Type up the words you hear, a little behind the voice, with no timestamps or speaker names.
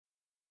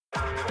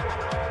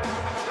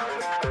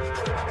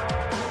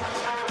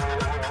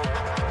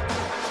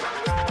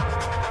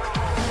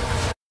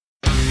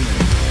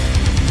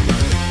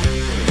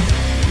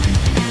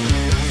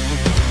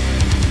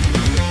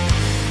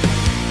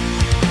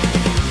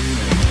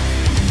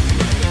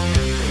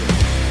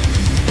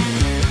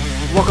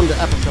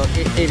episode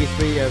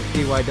 83 of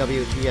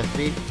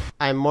DYWTSB.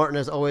 I'm Mort, and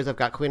as always, I've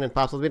got Queen and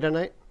Pops with me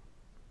tonight.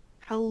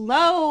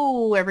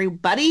 Hello,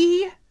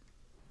 everybody.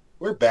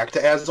 We're back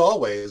to as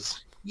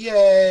always.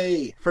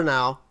 Yay! For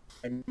now.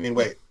 I mean,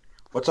 wait.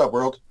 What's up,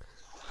 world?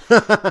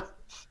 What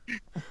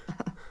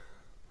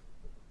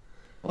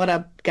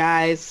up,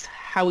 guys?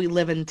 How we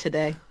living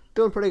today?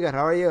 Doing pretty good.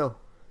 How are you?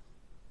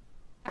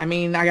 I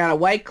mean, I got a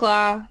White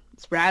Claw.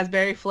 It's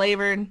raspberry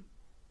flavored.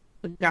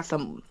 We got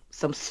some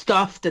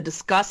stuff to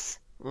discuss.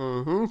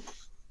 Mm-hmm.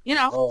 You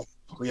know. Oh,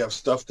 we have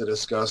stuff to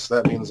discuss.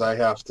 That means I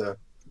have to.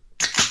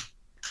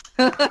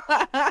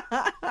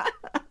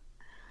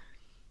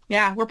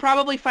 Yeah, we're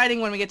probably fighting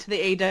when we get to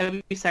the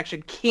AEW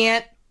section.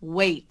 Can't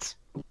wait.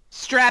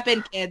 Strap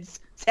in,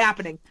 kids. It's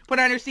happening. Put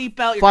on your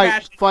seatbelt. You're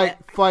crashing. Fight.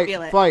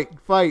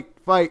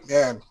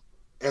 Man,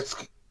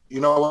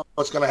 you know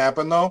what's going to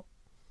happen, though?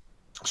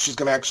 She's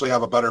going to actually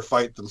have a better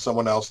fight than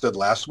someone else did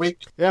last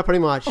week. Yeah, pretty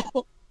much.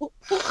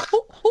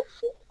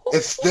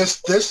 It's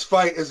this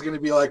fight is going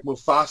to be like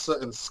Mufasa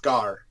and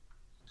Scar.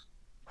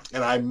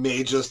 And I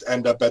may just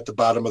end up at the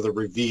bottom of the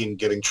ravine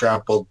getting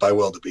trampled by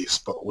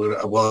wildebeest, but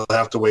we'll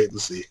have to wait and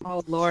see.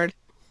 Oh, Lord.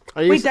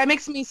 Wait, that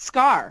makes me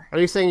Scar. Are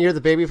you saying you're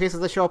the babyface of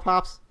the show,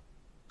 Pops?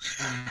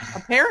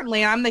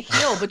 Apparently, I'm the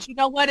heel, but you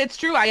know what? It's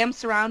true. I am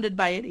surrounded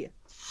by idiots.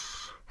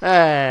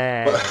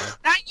 Hey.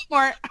 Not you,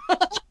 Mort.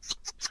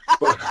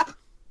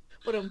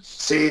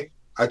 See,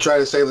 I try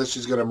to say that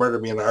she's going to murder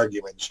me in an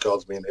argument. She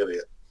calls me an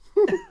idiot.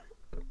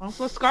 Well,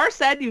 so Scar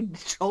said you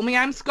told me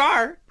I'm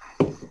Scar.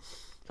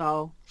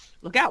 So,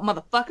 look out,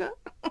 motherfucker.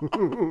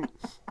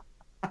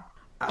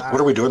 What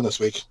are we doing this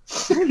week?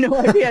 I have no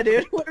idea,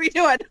 dude. What are we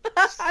doing?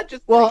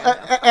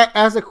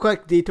 As a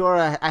quick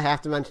detour, I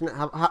have to mention it.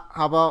 How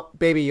about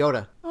Baby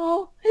Yoda?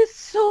 Oh, it's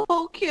so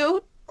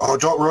cute. Oh,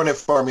 don't ruin it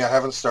for me. I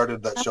haven't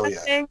started that show I'm yet.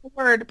 not saying a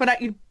word,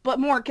 but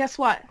more, guess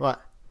what?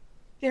 What?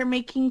 They're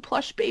making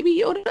plush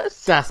Baby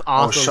Yodas. That's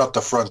awesome. Oh, shut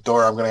the front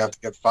door. I'm going to have to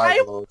get 5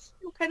 of those.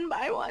 You can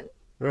buy one.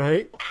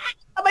 Right?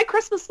 On my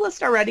Christmas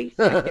list already.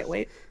 I can't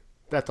wait.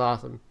 That's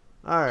awesome.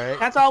 All right.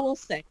 That's all we'll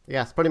say.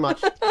 Yes, pretty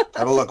much.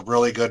 That'll look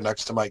really good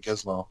next to my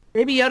Gizmo.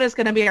 Baby Yoda's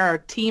going to be our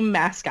team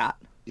mascot.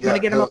 I'm going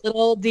to get him a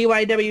little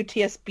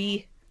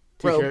DYWTSB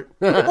robe.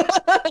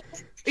 T-shirt.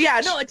 Yeah,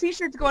 no, a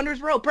t-shirt to go under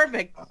his robe.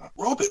 Perfect.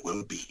 Robe it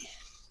will be.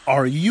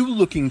 Are you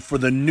looking for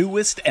the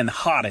newest and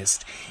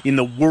hottest in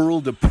the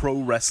world of pro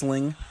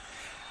wrestling?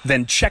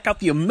 Then check out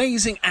the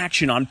amazing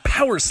action on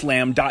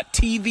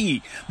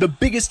Powerslam.tv, the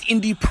biggest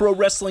indie pro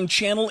wrestling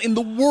channel in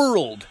the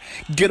world.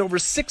 Get over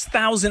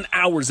 6,000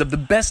 hours of the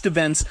best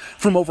events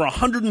from over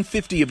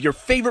 150 of your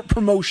favorite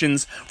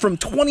promotions from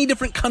 20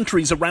 different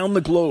countries around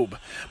the globe.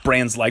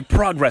 Brands like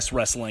Progress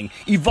Wrestling,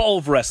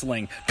 Evolve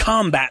Wrestling,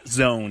 Combat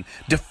Zone,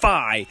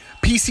 Defy,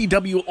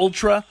 PCW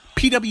Ultra,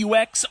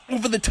 PWX,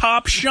 Over the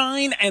Top,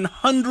 Shine, and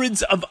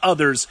hundreds of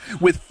others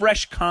with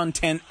fresh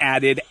content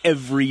added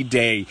every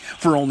day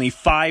for only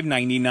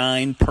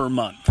 $5.99 per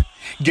month.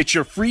 Get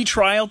your free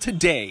trial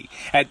today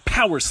at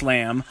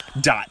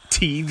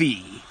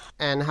Powerslam.tv.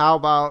 And how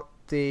about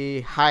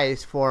the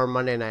highs for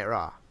Monday Night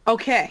Raw?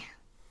 Okay.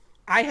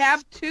 I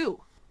have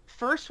two.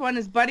 First one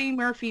is Buddy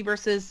Murphy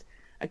versus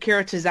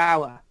Akira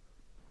Tozawa.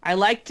 I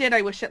liked it.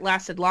 I wish it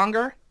lasted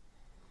longer.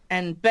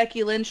 And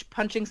Becky Lynch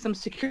punching some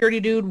security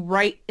dude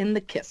right in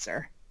the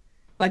kisser.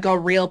 Like a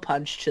real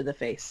punch to the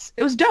face.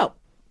 It was dope.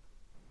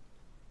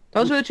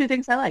 Those were the two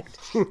things I liked.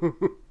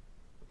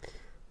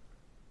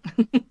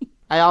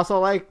 I also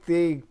like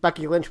the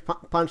Becky Lynch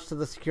punch to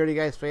the security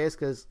guy's face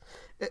because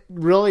it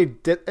really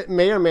did. It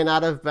may or may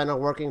not have been a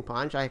working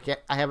punch. I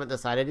haven't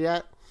decided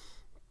yet.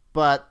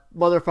 But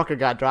motherfucker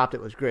got dropped.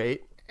 It was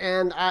great.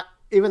 And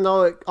even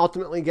though it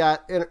ultimately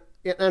got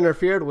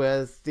interfered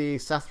with, the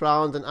Seth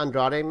Rollins and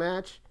Andrade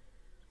match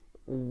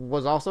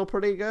was also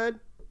pretty good,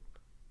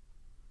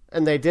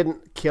 and they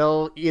didn't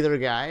kill either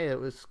guy. It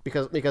was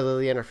because of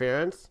the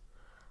interference,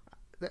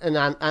 and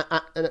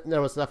there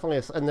was definitely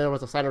a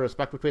sign of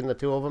respect between the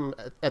two of them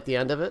at the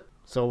end of it.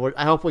 So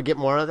I hope we get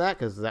more of that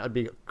because that would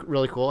be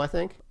really cool. I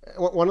think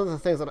one of the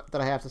things that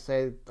I have to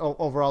say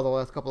overall the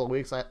last couple of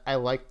weeks, I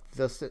like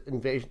this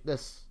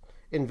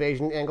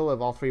invasion angle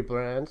of all three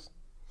brands.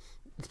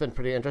 It's been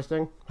pretty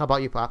interesting. How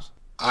about you, Pops?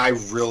 I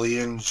really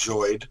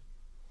enjoyed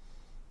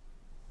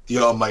the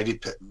Almighty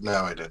Pit.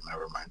 No, I didn't.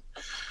 Never mind.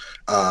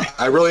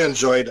 I really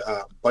enjoyed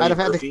Buddy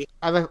Murphy.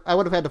 I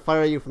would have had to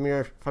fire you from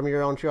your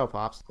own show,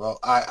 Pops. Well,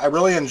 I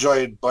really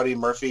enjoyed Buddy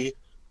Murphy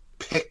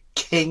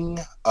picking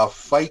a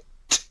fight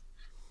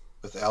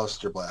with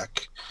Aleister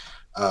Black.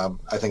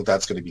 I think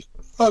that's going to be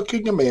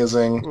fucking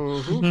amazing.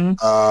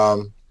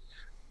 Mm-hmm.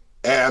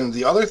 And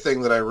the other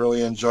thing that I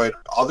really enjoyed,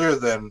 other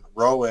than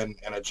Rowan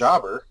and a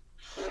jobber,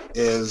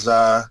 is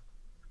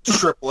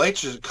Triple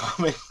H is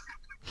coming.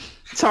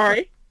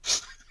 Sorry.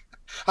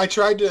 I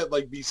tried to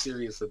be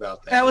serious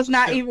about that. That was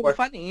not even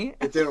funny.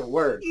 It didn't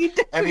work. You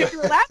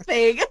were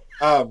laughing.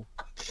 I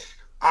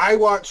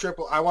want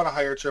to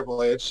hire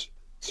Triple H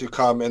to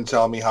come and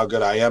tell me how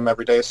good I am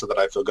every day so that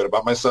I feel good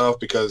about myself,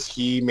 because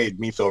he made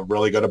me feel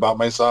really good about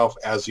myself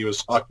as he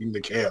was talking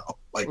to KO.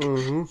 Like,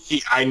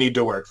 I need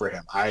to work for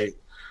him.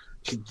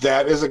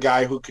 That is a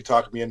guy who could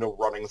talk me into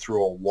running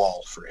through a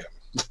wall for him.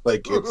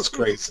 Like, it's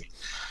crazy.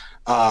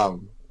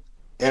 And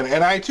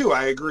I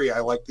agree. I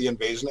like the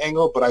invasion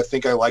angle, but I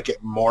think I like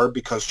it more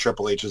because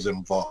Triple H is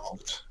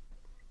involved.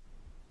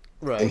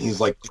 Right. And he's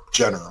like the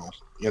general,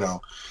 you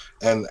know.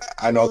 And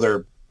I know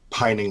they're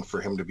pining for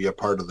him to be a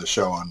part of the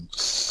show on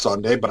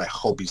Sunday, but I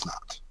hope he's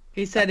not.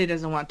 He said he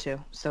doesn't want to,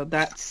 so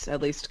that's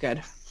at least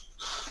good.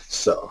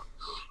 So,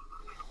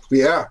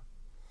 yeah.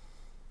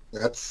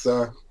 That's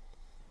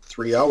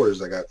 3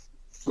 hours I got.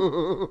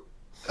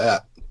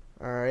 That.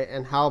 All right,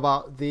 and how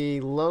about the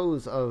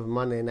lows of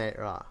Monday Night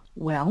Raw?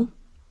 Well.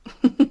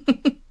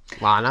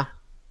 Lana?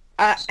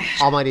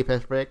 Almighty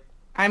piss break?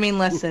 I mean,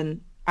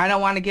 listen, I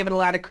don't want to give it a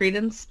lot of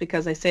credence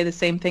because I say the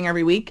same thing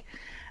every week.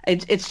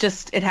 It's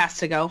just, it has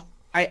to go.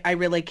 I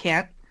really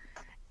can't.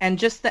 And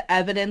just the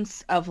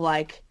evidence of,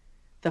 like,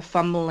 the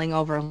fumbling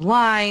over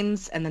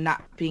lines and the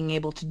not being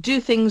able to do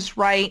things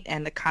right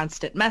and the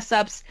constant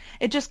mess-ups,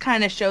 it just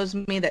kind of shows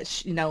me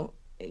that, you know,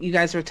 you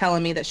guys were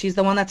telling me that she's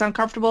the one that's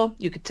uncomfortable.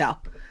 You could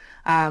tell.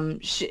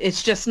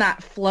 It's just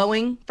not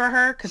flowing for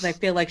her because I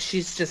feel like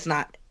she's just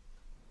not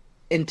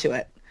into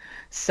it.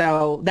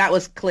 So that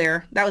was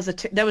clear. That was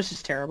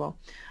just terrible.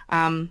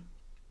 And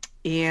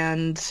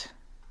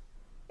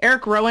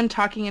Eric Rowan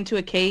talking into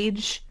a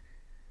cage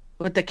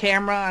with the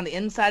camera on the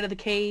inside of the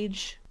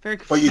cage. Very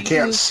confusing. But you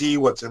can't see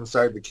what's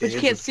inside the cage. But you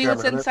can't see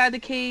what's inside the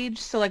cage.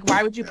 So, like,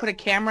 why would you put a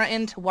camera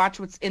in to watch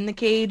what's in the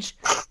cage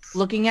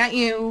looking at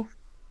you?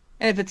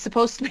 And if it's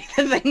supposed to be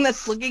the thing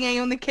that's looking at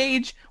you in the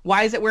cage,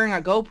 why is it wearing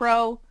a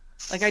GoPro?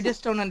 Like, I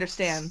just don't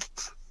understand.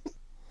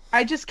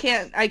 I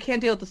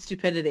can't deal with the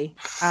stupidity.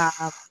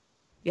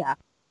 Yeah.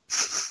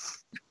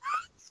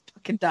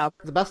 Fucking dumb.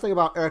 The best thing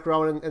about Eric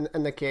Rowan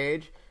in the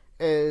cage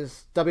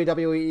is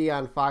WWE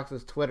on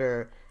Fox's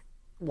Twitter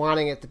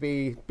wanting it to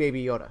be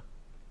Baby Yoda.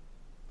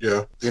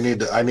 Yeah, I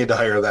need to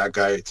hire that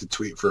guy to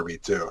tweet for me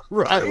too.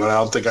 Right. But I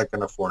don't think I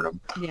can afford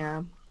him.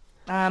 Yeah.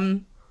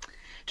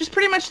 Just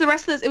pretty much the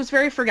rest of this, it was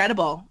very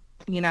forgettable,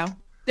 you know.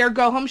 Their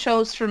go-home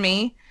shows for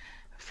me,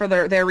 for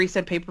their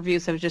recent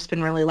pay-per-views, have just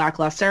been really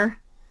lackluster.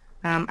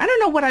 I don't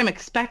know what I'm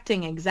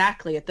expecting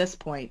exactly at this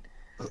point.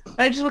 But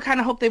I just would kind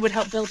of hope they would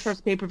help build towards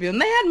pay-per-view.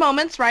 And they had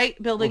moments,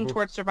 right, building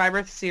towards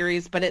Survivor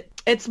Series, but it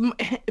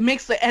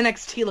makes the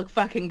NXT look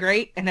fucking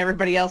great and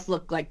everybody else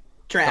look like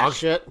trash. Dog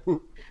shit.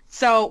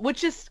 So,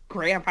 which is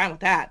great. I'm fine with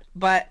that.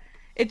 But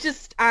it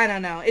just, I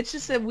don't know. It's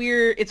just it's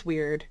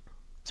weird.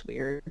 It's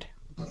weird.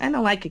 I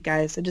don't like it,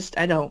 guys.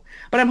 I don't.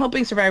 But I'm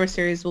hoping Survivor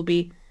Series will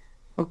be,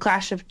 or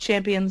Clash of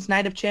Champions,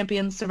 Night of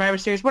Champions, Survivor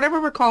Series,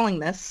 whatever we're calling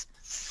this.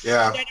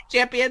 Yeah. Night of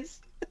Champions.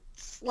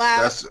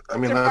 That's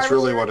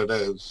really what it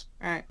is.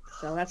 All right.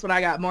 So that's what I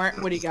got. Mort,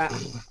 what do you got?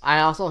 I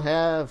also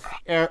have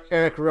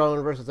Eric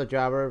Rowan versus the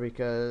Jobber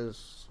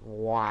because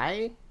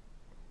why?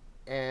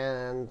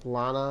 And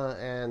Lana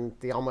and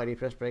the Almighty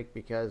Piss Break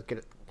because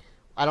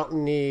I don't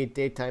need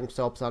daytime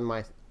soaps on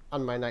my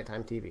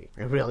nighttime TV.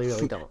 I really,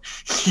 really don't.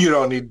 You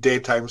don't need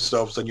daytime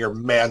soaps on your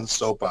man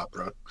soap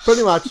opera.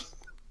 Pretty much.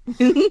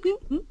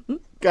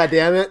 God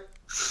damn it.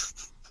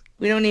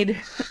 We don't need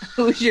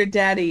who's your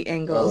daddy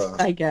angles,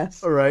 I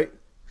guess. All right.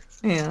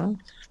 Yeah.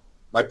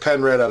 My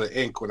pen ran out of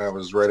ink when I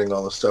was writing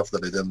all the stuff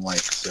that I didn't like,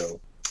 so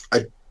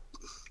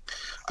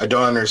I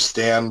don't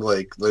understand,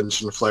 like,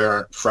 Lynch and Flair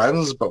aren't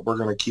friends, but we're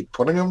going to keep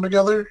putting them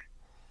together.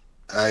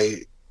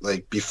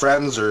 Be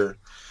friends or...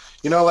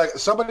 You know, like,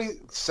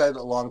 somebody said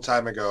a long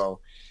time ago,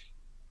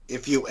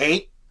 if you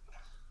ain't,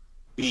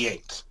 be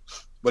ain't.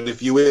 But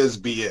if you is,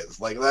 be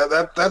is. Like,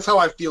 that's how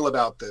I feel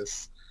about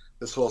this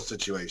whole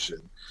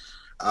situation.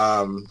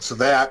 So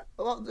that...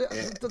 Well,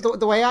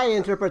 the way I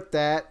interpret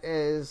that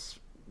is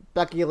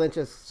Becky Lynch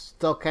is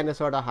still kind of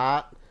sort of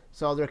hot,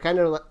 so they're kind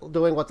of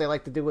doing what they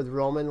like to do with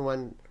Roman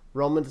when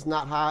Roman's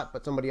not hot,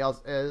 but somebody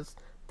else is.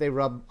 They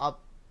rub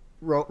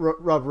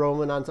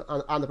Roman on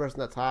the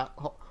person that's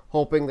hot,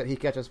 hoping that he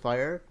catches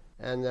fire.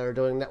 And they're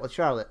doing that with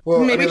Charlotte.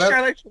 Well, maybe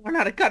Charlotte should learn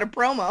how to cut a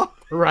promo.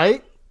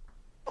 Right?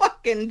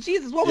 Fucking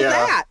Jesus, what was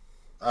that?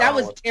 That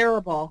was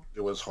terrible.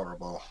 It was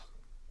horrible.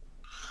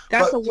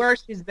 That's the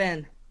worst she's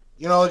been.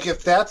 You know, like,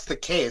 if that's the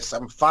case,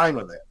 I'm fine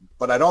with it.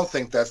 But I don't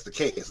think that's the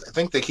case. I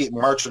think they keep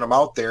marching them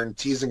out there and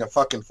teasing a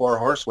fucking Four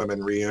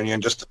Horsewomen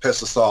reunion just to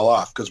piss us all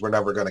off because we're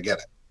never going to get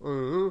it.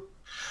 Mm-hmm.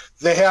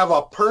 They have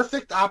a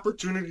perfect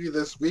opportunity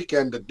this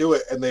weekend to do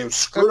it, and they've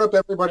screwed up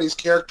everybody's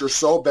character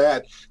so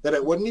bad that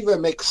it wouldn't even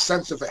make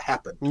sense if it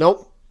happened.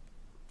 Nope.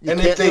 You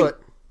can't do it.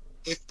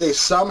 If they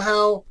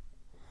somehow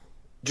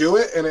do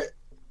it and it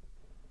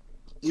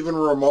even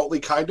remotely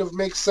kind of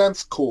makes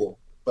sense, cool.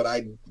 But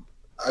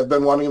I've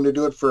been wanting them to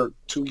do it for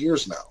 2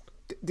 years now.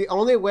 The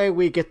only way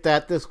we get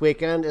that this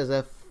weekend is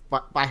if,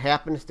 by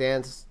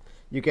happenstance,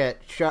 you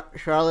get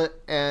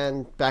Charlotte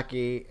and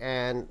Becky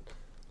and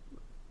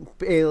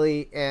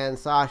Bailey and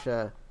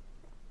Sasha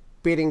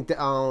beating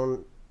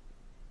down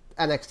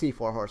NXT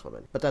Four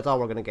Horsewomen. But that's all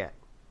we're going to get.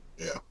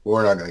 Yeah,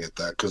 we're not going to get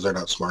that because they're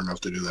not smart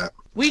enough to do that.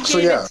 We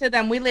gave it to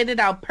them. We laid it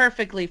out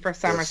perfectly for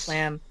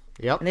SummerSlam.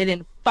 Yep. And they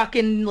didn't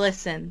fucking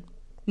listen.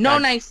 No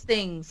nice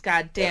things,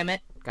 god damn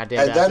it.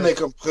 Goddamn. And then they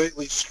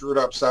completely screwed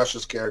up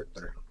Sasha's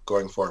character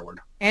going forward.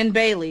 And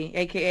Bailey,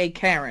 a.k.a.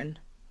 Karen.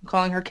 I'm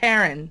calling her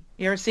Karen.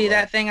 You ever see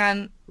that thing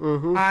on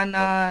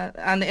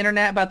the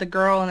internet about the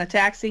girl in a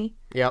taxi?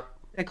 Yep.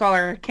 They call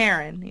her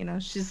Karen. You know,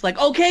 she's like,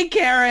 okay,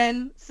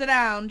 Karen, sit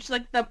down. She's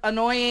like the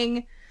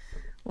annoying,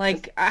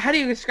 like, how do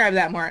you describe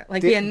that, Mort?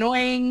 Like the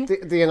annoying...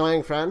 The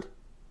annoying friend?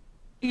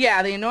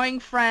 Yeah, the annoying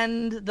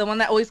friend, the one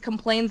that always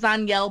complains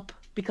on Yelp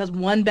because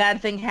one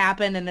bad thing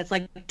happened and it's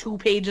like 2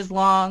 pages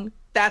long.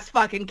 That's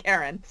fucking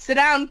Karen. Sit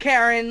down,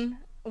 Karen,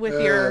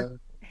 with your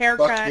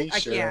haircut. I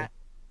can't.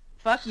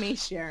 Fuck me,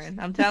 Sharon.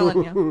 I'm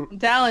telling you. I'm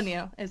telling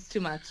you. It's too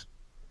much.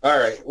 All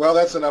right. Well,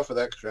 that's enough of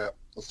that crap.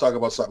 Let's talk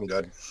about something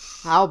good.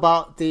 How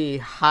about the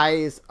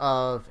highs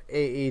of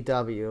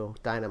AEW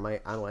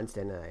Dynamite on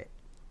Wednesday night?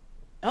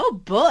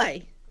 Oh,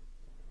 boy.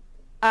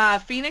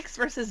 Phoenix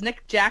versus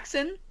Nick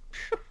Jackson.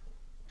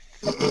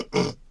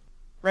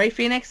 Ray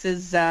Phoenix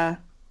is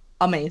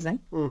amazing.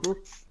 Mm-hmm.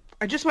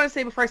 I just want to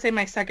say before I say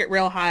my second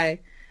real high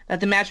that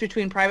the match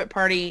between Private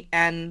Party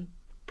and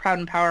Proud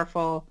and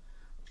Powerful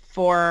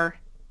for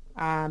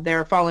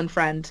their fallen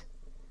friend,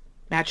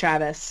 Matt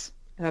Travis,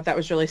 I thought that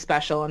was really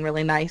special and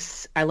really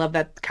nice. I love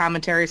that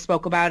commentary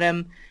spoke about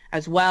him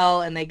as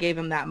well, and they gave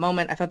him that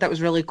moment. I thought that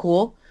was really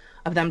cool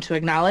of them to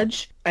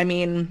acknowledge. I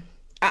mean,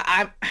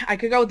 I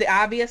could go with the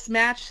obvious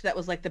match that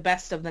was like the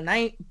best of the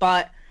night,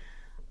 but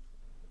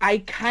I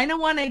kind of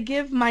want to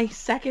give my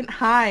second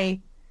high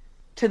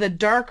to the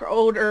Dark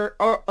Order,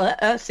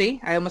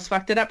 see, I almost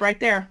fucked it up right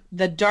there.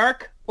 The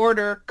Dark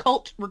Order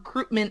cult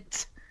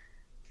recruitment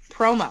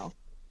promo.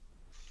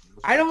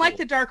 I don't like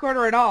the Dark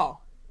Order at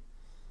all,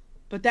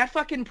 but that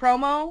fucking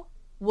promo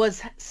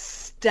was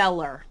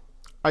stellar.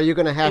 Are you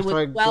going to have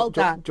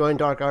to join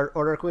Dark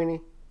Order,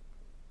 Queenie?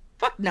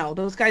 Fuck no,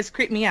 those guys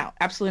creep me out.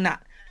 Absolutely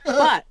not.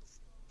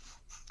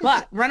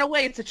 But run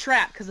away, it's a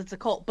trap because it's a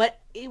cult. But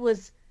it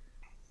was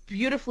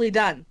beautifully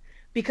done,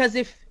 because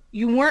if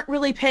you weren't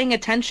really paying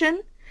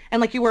attention and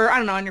like you were, I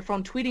don't know, on your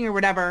phone tweeting or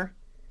whatever,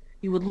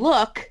 you would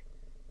look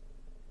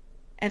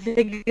and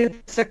think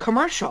it's a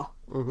commercial.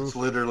 Mm-hmm. It's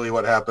literally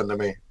what happened to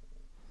me.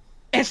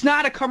 It's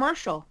not a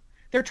commercial.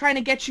 They're trying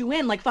to get you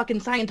in like fucking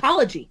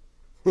Scientology.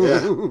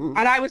 Yeah. And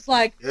I was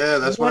like, yeah,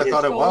 that's what I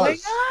thought it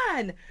was.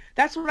 On?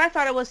 That's what I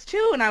thought it was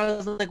too. And I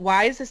was like,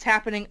 why is this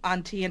happening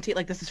on TNT?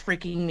 Like, this is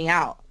freaking me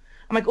out.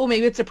 I'm like, oh,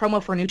 maybe it's a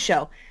promo for a new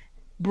show.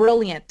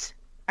 Brilliant.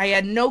 I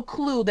had no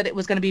clue that it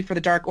was going to be for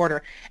the Dark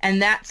Order.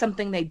 And that's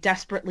something they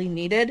desperately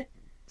needed,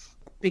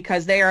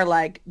 because they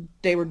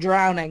were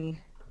drowning.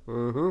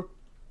 Mm-hmm.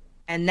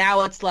 And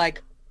now it's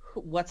like,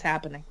 what's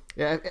happening?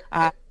 Yeah.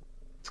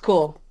 It's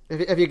cool.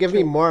 If you give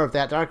me more of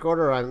that Dark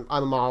Order,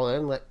 I'm all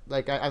in.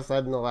 Like I've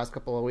said in the last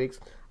couple of weeks,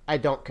 I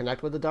don't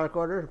connect with the Dark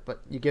Order,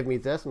 but you give me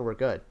this and we're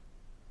good.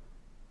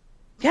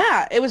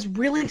 Yeah, it was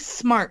really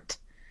smart.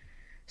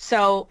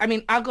 So, I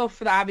mean, I'll go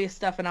for the obvious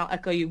stuff and I'll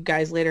echo you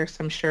guys later,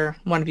 so I'm sure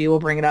one of you will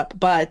bring it up.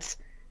 But,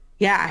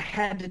 yeah, I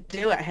had to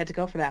do it. I had to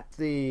go for that.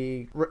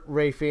 The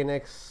Ray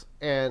Phoenix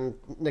and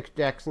Nick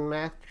Jackson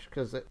match,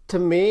 because to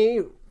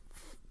me,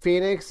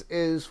 Phoenix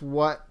is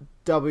what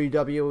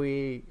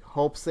WWE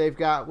hopes they've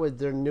got with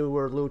their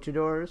newer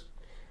luchadors.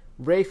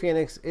 Ray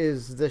Phoenix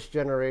is this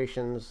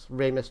generation's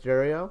Rey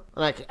Mysterio.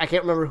 And I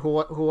can't remember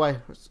who I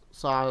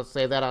saw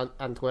say that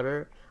on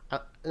Twitter.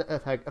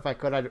 If I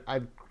could,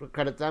 I'd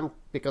credit them,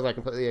 because I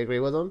completely agree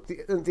with them.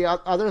 The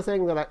other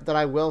thing that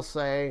I will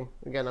say,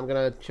 again, I'm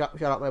going to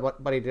shout out my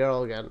buddy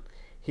Daryl again.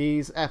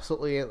 He's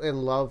absolutely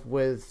in love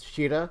with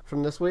Sheeta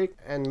from this week.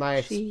 And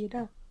my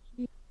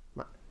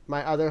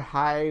other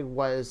high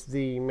was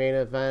the main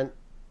event,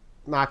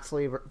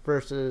 Moxley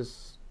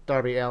versus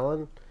Darby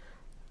Allin.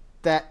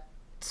 That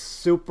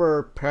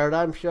super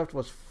paradigm shift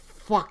was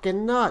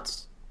fucking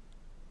nuts.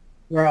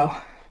 Bro.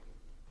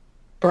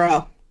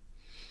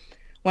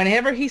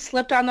 Whenever he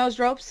slipped on those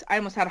ropes, I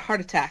almost had a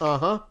heart attack.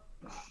 Uh-huh.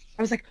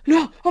 I was like,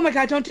 no, oh my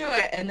God, don't do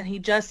it. And then he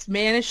just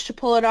managed to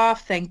pull it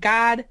off. Thank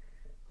God.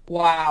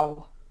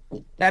 Wow.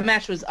 That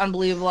match was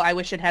unbelievable. I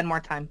wish it had more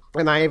time.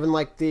 And I even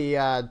like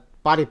the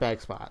body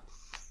bag spot,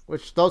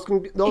 which those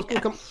can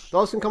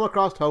come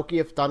across hokey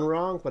if done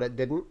wrong, but it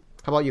didn't.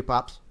 How about you,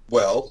 Pops?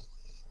 Well,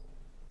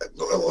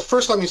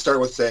 first let me start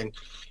with saying,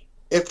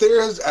 if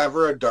there is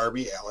ever a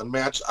Darby Allin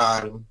match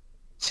on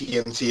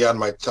TNT on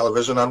my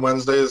television on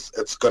Wednesdays,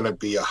 it's going to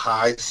be a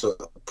high. So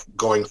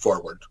going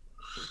forward,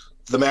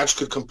 the match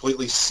could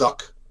completely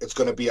suck. It's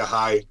going to be a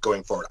high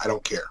going forward. I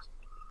don't care.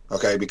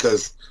 Okay,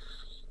 because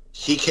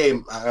he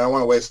came. I don't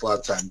want to waste a lot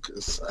of time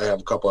because I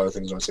have a couple other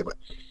things I want to say, but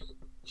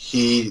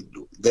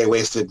they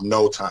wasted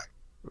no time.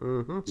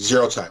 Mm-hmm.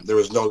 Zero time. There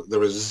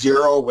was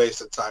zero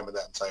wasted time in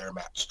that entire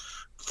match,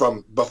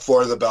 from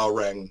before the bell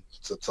rang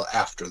to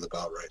after the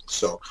bell rang.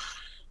 So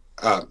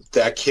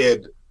that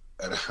kid.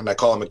 And I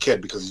call him a kid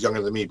because he's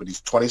younger than me, but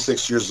he's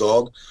 26 years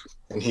old,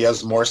 and he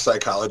has more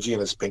psychology in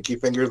his pinky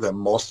finger than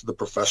most of the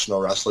professional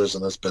wrestlers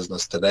in this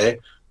business today,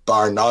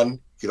 bar none.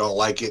 If you don't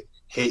like it,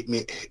 tweet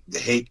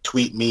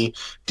me,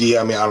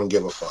 DM me. I don't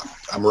give a fuck.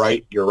 I'm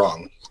right. You're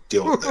wrong.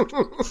 Deal with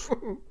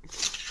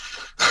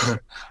it.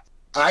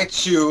 I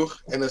too,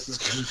 and this is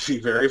going to be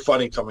very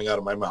funny coming out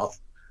of my mouth,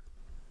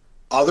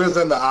 other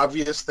than the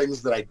obvious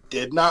things that I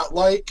did not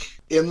like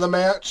in the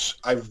match,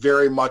 I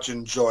very much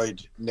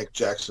enjoyed Nick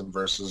Jackson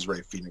versus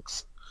Rey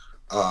Fenix.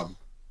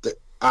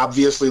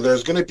 Obviously,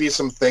 there's going to be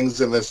some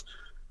things in this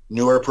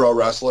newer pro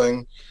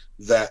wrestling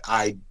that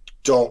I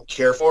don't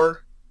care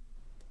for.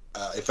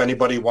 If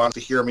anybody wants to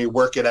hear me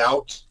work it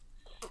out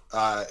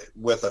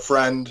with a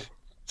friend,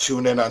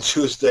 tune in on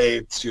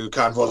Tuesday to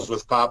Convos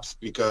with Pops,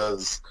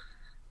 because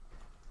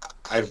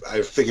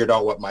I've figured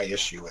out what my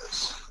issue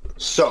is.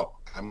 So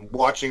I'm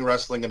watching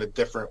wrestling in a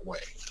different way.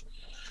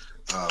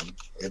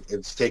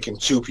 It's taken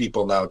two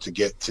people now to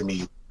get to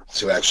me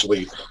to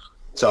actually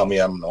tell me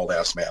I'm an old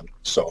ass man.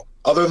 So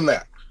other than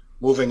that,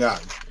 moving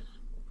on.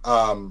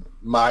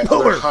 My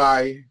other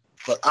high,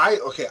 but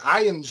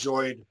I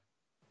enjoyed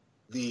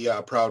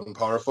the Proud and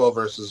Powerful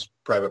versus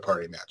Private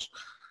Party match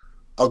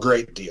a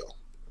great deal.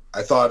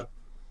 I thought,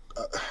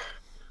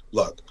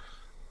 look,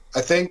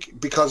 I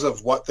think because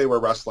of what they were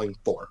wrestling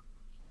for.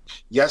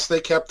 Yes, they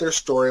kept their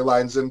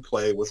storylines in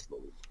play with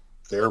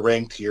they're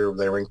ranked here,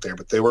 they're ranked there,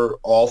 but they were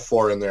all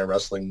four in there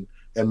wrestling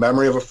in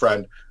memory of a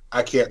friend.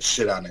 I can't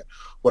shit on it.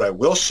 What I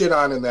will shit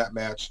on in that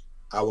match,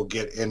 I will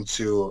get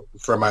into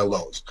for my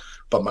lows.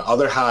 But my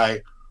other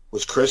high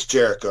was Chris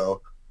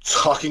Jericho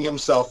talking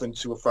himself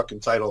into a fucking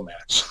title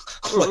match.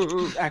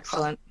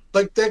 Excellent.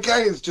 Like, that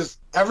guy is just,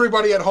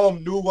 everybody at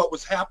home knew what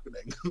was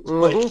happening.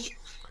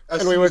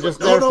 And we were just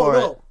there for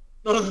it.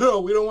 No,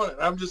 we don't want it.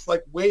 I'm just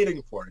like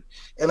waiting for it.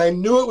 And I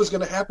knew it was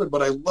going to happen,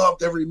 but I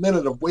loved every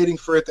minute of waiting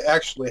for it to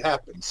actually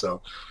happen.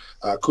 So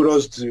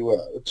kudos to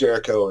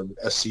Jericho and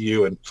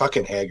SCU and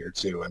fucking Hager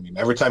too. I mean,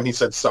 every time he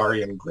said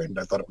sorry and grinned,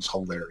 I thought it was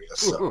hilarious.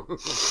 So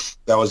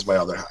that was my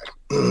other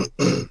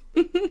high.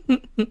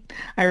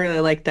 I really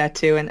like that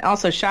too. And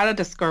also shout out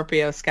to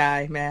Scorpio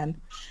Sky, man.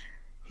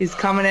 He's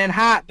coming in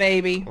hot,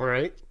 baby. All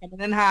right. Coming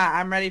in hot.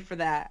 I'm ready for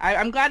that.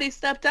 I'm glad he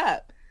stepped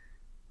up.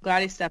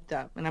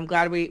 And I'm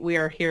glad we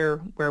are here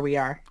where we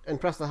are.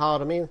 Impressed the hell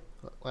out of me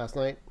last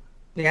night.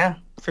 Yeah,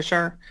 for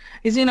sure.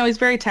 He's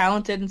very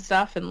talented and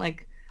stuff, and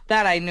like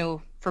that I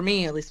knew, for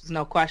me at least, was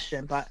no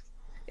question. But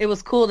it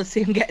was cool to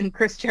see him get in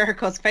Chris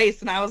Jericho's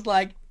face, and I was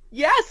like,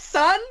 yes,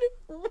 son,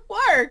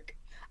 work.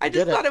 I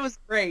just thought it was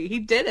great. He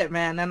did it,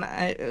 man, and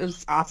it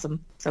was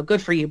awesome. So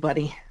good for you,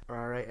 buddy.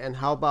 All right, and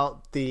how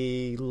about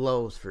the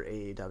lows for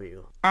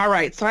AEW? All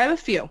right, so I have a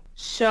few.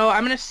 So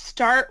I'm going to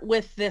start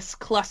with this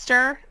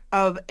cluster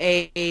of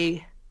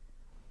a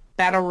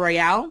battle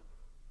royale.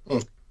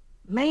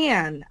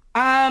 Man,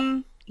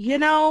 I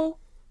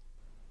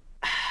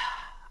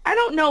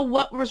don't know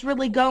what was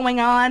really going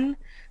on.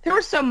 There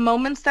were some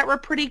moments that were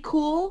pretty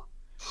cool,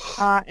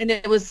 and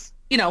it was,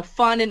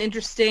 fun and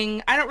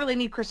interesting. I don't really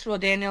need Christopher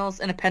Daniels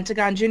in a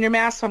Pentagon Junior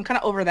mask, so I'm kind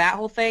of over that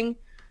whole thing.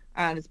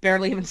 It's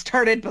barely even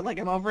started, but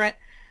I'm over it.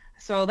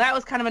 So that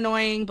was kind of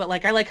annoying, but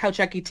I like how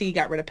Chucky T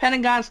got rid of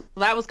Pentagon, so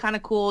that was kind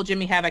of cool.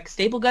 Jimmy Havoc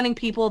stable gunning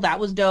people, that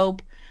was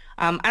dope.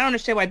 I don't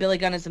understand why Billy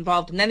Gunn is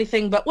involved in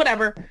anything, but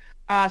whatever.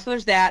 So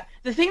there's that.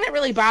 The thing that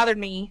really bothered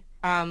me,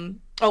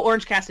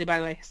 Orange Cassidy, by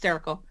the way,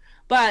 hysterical.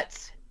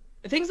 But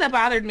the things that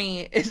bothered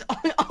me is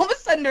all of a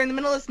sudden during the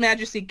middle of this match,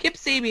 you see Kip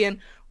Sabian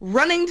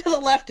running to the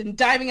left and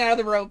diving out of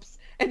the ropes,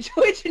 and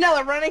Joey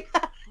Janela running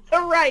out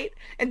the right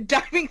and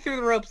diving through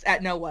the ropes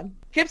at no one.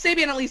 Kip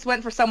Sabian at least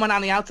went for someone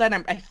on the outside.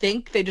 I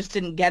think they just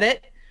didn't get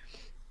it.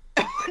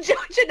 Joey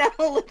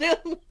Janela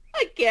literally,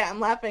 I'm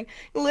laughing.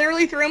 He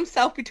literally threw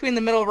himself between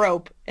the middle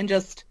rope and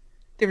just,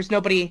 there was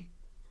nobody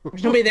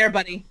there,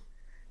 buddy.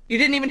 You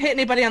didn't even hit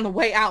anybody on the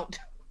way out.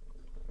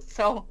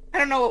 So I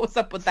don't know what was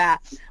up with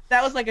that.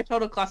 That was a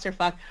total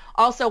clusterfuck.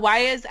 Also, why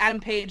is Adam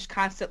Page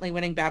constantly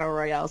winning battle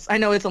royales? I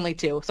know it's only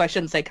 2, so I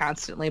shouldn't say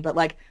constantly, but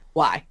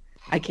why?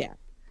 I can't.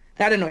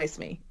 That annoys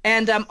me.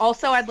 And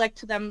also, I'd like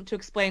them to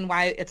explain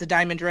why it's a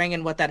diamond ring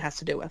and what that has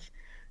to do with.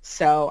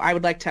 So I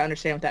would like to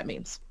understand what that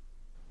means.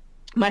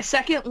 My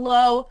second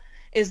low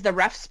is the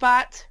ref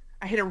spot.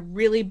 I have a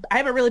really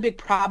big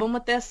problem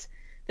with this.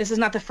 This is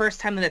not the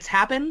first time that it's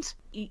happened.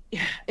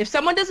 If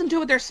someone doesn't do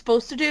what they're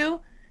supposed to do,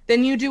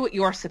 then you do what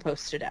you're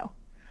supposed to do,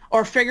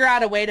 or figure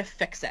out a way to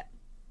fix it.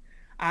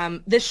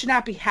 This should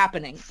not be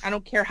happening. I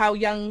don't care how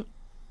young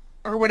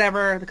or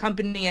whatever the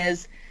company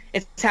is.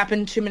 It's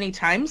happened too many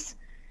times,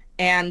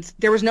 and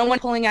there was no one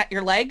pulling at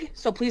your leg,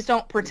 so please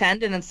don't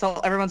pretend and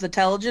insult everyone's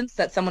intelligence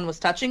that someone was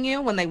touching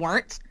you when they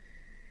weren't.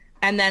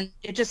 And then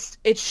it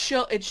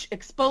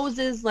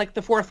exposes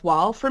the fourth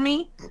wall for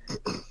me.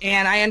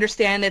 And I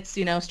understand it's,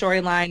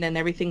 storyline and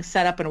everything's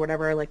set up and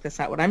whatever. That's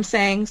not what I'm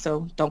saying.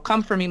 So don't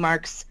come for me,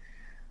 Marks.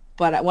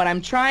 But what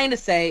I'm trying to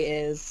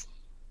say is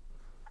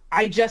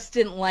I just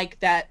didn't like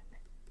that.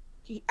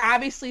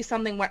 Obviously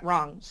something went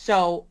wrong.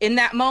 So in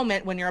that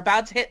moment when you're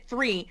about to hit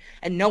 3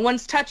 and no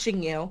one's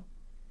touching you,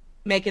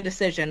 make a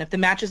decision. If the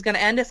match is going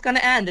to end, it's going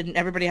to end. And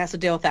everybody has to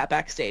deal with that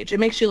backstage. It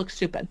makes you look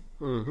stupid.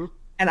 Mm-hmm.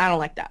 And I don't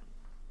like that.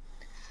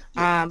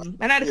 And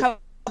I had a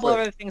couple of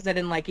other things I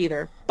didn't like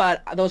either,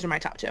 but those are my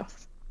top two.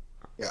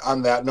 Yeah,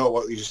 on that note,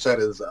 what you just said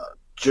is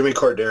Jimmy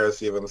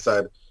Corderas even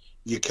said,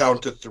 you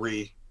count to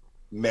 3,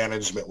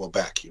 management will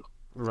back you.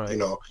 Right. You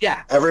know,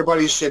 Yeah.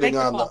 everybody's shitting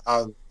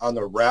on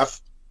the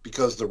ref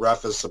because the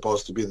ref is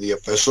supposed to be the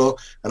official,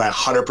 and I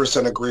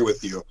 100% agree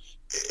with you.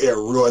 It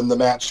ruined the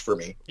match for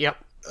me. Yep.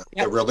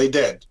 It really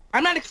did.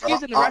 I'm not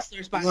excusing the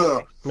wrestlers, by the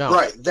way. No.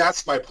 Right,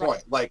 that's my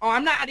point. Like, oh,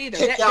 I'm not either.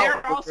 kick They're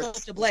out, also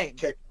to blame.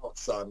 Kick out,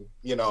 son.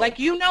 You know, like,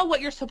 you know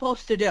what you're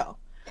supposed to do.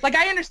 Like,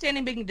 I understand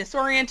him being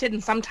disoriented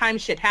and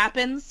sometimes shit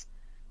happens,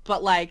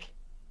 but, like,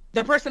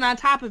 the person on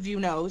top of you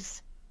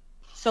knows.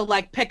 So,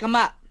 like, pick them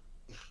up.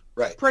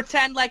 Right.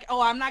 Pretend like,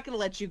 oh, I'm not going to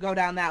let you go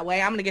down that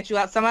way. I'm going to get you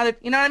out some other,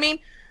 you know what I mean?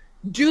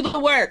 Do the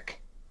work.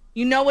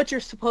 You know what you're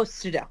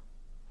supposed to do.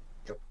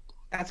 Yep.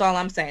 That's all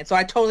I'm saying. So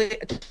I totally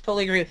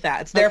agree with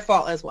that. It's their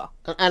fault as well.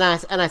 And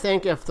I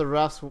think if the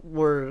refs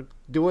were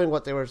doing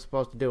what they were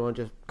supposed to do and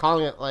just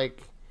calling it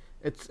like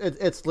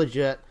it's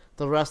legit,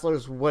 the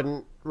wrestlers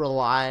wouldn't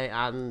rely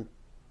on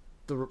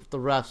the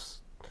refs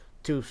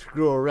to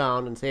screw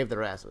around and save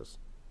their asses.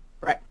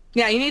 Right.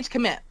 Yeah, you need to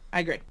commit. I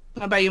agree.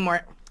 How about you,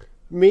 Mort?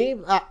 Me,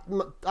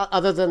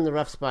 other than the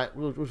ref spot,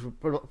 which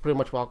pretty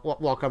much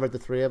well covered, the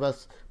three of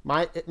us.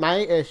 My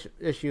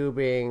issue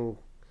being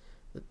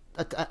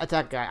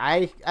attack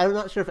guy. I'm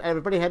not sure if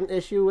everybody had an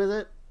issue with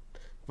it,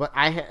 but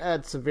I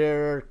had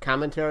severe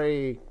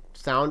commentary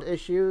sound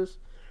issues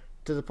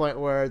to the point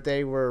where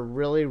they were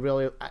really,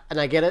 really. And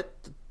I get it,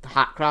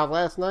 hot crowd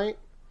last night,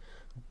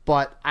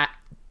 but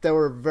there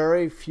were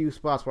very few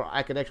spots where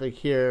I could actually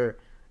hear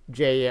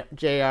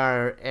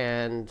JR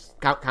and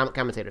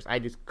commentators. I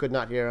just could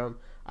not hear them.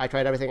 I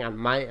tried everything on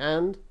my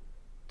end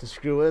to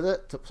screw with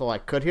it so I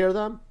could hear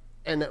them,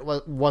 and it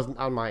wasn't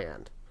on my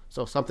end.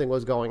 So something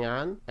was going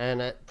on,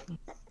 and it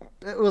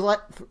was like,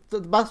 the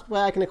best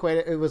way I can equate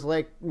it, it was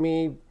like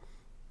me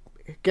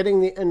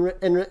getting the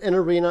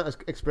in-arena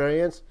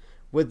experience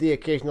with the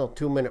occasional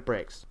 2-minute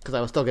breaks, because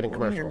I was still getting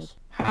commercials.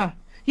 Huh.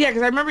 Yeah,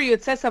 because I remember you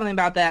had said something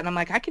about that, and I'm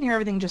like, I can hear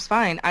everything just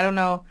fine. I don't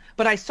know.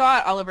 But I saw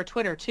it all over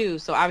Twitter, too,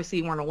 so obviously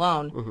you weren't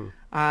alone.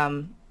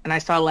 Mm-hmm. And I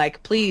saw,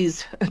 like,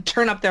 please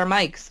turn up their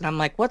mics. And I'm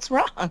like, what's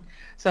wrong?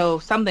 So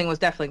something was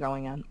definitely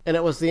going on. And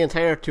it was the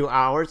entire 2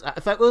 hours.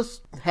 If it was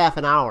half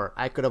an hour,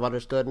 I could have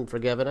understood and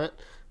forgiven it.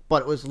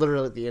 But it was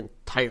literally the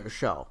entire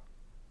show.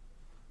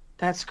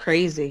 That's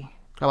crazy.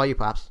 How about you,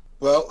 Pops?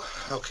 Well,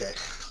 okay.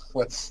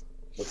 Let's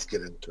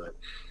get into it.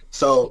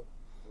 So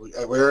we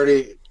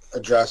already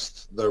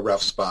addressed the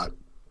ref spot.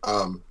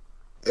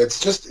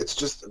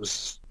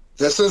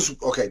 This is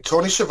okay.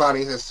 Tony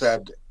Schiavone has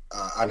said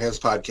on his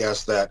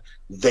podcast that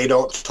they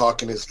don't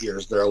talk in his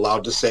ears. They're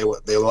allowed to say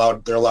what they're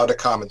allowed to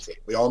commentate.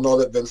 We all know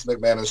that Vince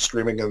McMahon is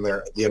screaming in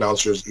the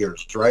announcer's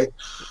ears, right?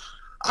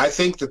 I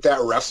think that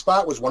ref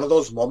spot was one of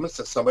those moments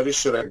that somebody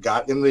should have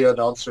got in the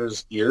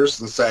announcer's ears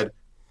and said,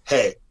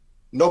 "Hey,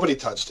 nobody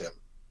touched him.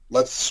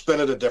 Let's spin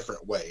it a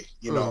different way."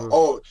 You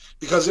know,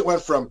 because it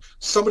went from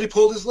somebody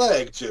pulled his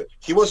leg to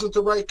he wasn't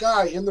the right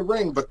guy in the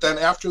ring, but then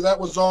after that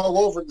was all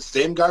over, the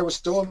same guy was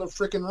still in the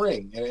freaking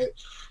ring, and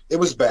it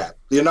was bad.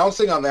 The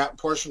announcing on that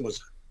portion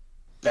was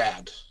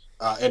bad,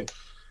 and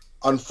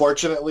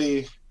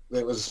unfortunately,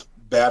 it was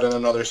bad in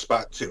another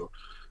spot too.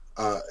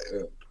 I'll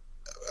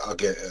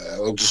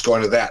just go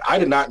into that. I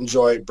did not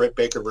enjoy Britt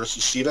Baker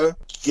versus Sheeta.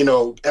 You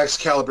know,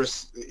 Excalibur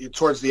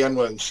towards the end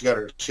when she had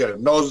a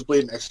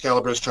nosebleed, and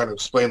Excalibur is trying to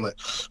explain that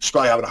she's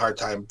probably having a hard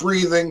time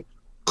breathing.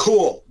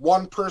 Cool.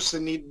 One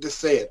person needed to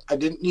say it. I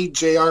didn't need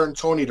JR and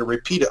Tony to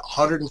repeat it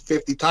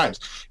 150 times.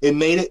 It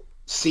made it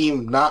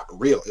seem not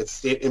real.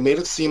 It made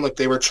it seem like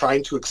they were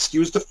trying to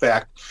excuse the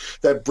fact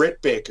that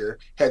Britt Baker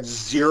had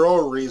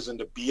zero reason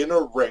to be in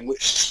a ring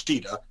with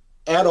Sheeta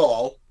at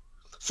all.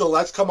 So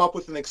let's come up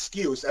with an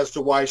excuse as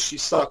to why she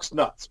sucks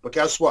nuts. But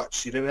guess what?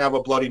 She didn't have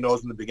a bloody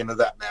nose in the beginning of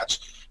that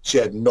match. She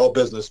had no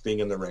business being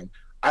in the ring.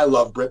 I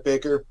love Britt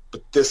Baker,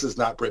 but this is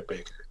not Britt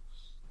Baker.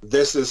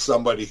 This is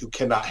somebody who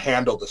cannot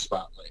handle the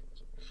spotlight.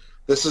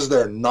 This is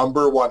their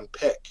number one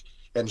pick.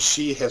 And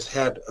she has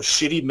had a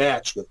shitty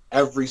match with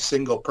every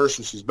single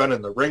person she's been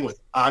in the ring with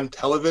on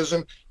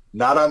television,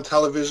 not on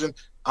television,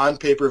 on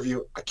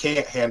pay-per-view. I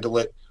can't handle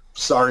it.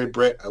 Sorry,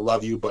 Britt. I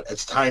love you, but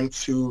it's time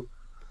to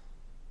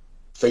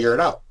figure it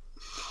out.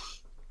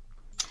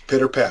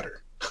 Pitter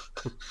patter.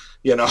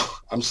 You know,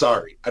 I'm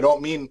sorry. I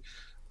don't mean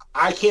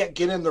I can't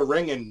get in the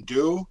ring and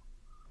do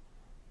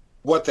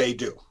what they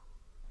do.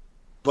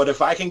 But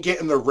if I can get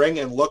in the ring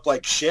and look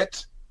like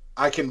shit,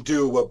 I can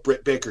do what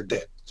Britt Baker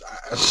did.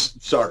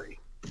 Sorry.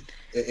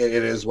 It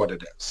is what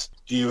it is.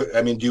 Do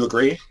you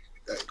agree?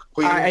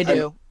 Queen, I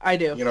do.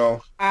 You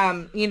know.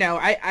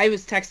 I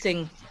was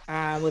texting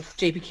with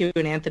JPQ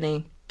and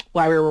Anthony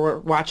while we were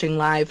watching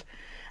live,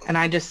 and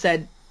I just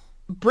said,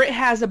 Britt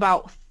has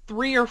about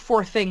 3 or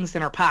 4 things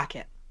in her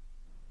pocket.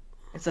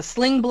 It's a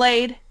sling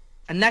blade,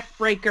 a neck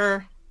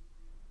breaker,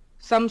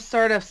 some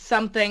sort of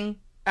something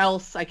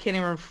else. I can't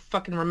even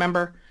fucking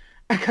remember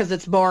because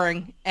it's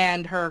boring.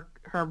 And her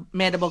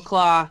mandible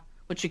claw,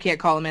 which you can't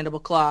call a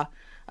mandible claw,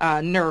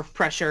 nerve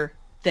pressure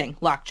thing,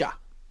 lockjaw.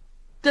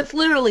 That's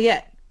literally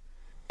it.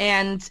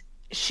 And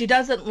she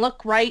doesn't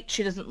look right.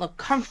 She doesn't look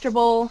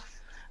comfortable.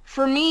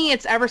 For me,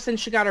 it's ever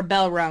since she got her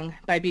bell rung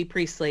by B.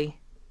 Priestley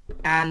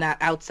and that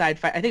outside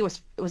fight. I think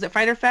was it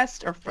Fyter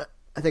Fest?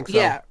 I think so.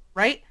 Yeah,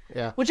 right?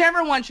 Yeah.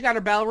 Whichever one, she got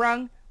her bell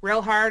rung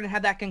real hard and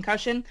had that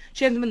concussion.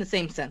 She hasn't been the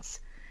same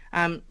since.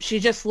 She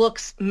just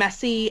looks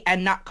messy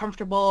and not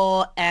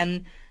comfortable,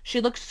 and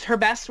she looks her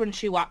best when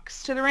she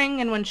walks to the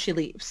ring and when she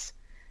leaves.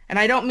 And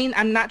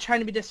I'm not trying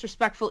to be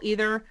disrespectful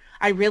either.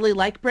 I really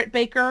like Britt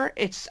Baker.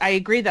 I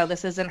agree, though,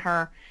 this isn't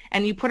her.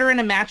 And you put her in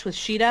a match with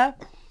Sheeta,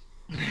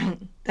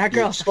 that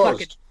girl's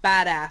fucking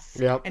badass.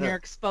 Yep. And you're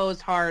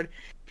exposed hard.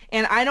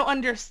 And I don't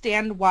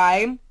understand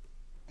why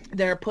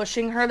they're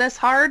pushing her this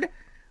hard,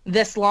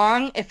 this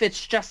long, if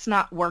it's just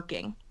not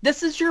working.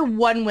 This is your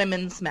one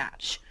women's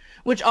match,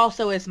 which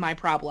also is my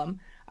problem.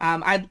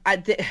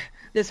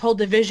 This whole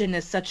division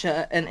is such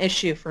an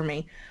issue for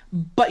me.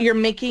 But you're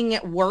making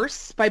it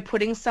worse by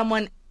putting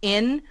someone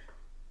in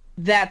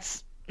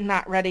that's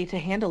not ready to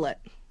handle it.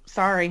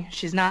 Sorry,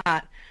 she's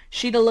not.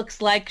 Sheeta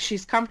looks like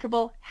she's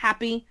comfortable,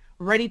 happy,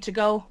 ready to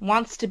go,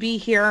 wants to be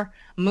here,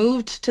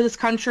 moved to this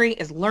country,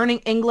 is learning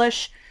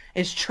English,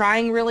 is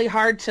trying really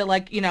hard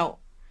to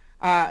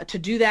to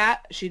do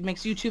that. She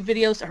makes YouTube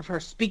videos of her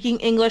speaking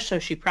English, so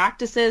she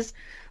practices.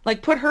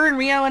 Like, put her and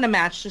Rio in a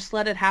match. Just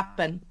let it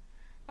happen.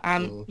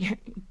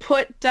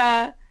 Put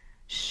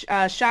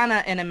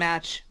Shauna in a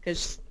match,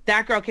 because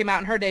that girl came out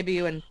in her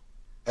debut and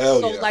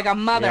sold like a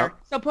mother. Yep.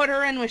 So put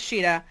her in with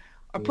Sheeta.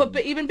 Or put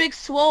even Big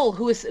Swole,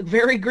 who is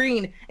very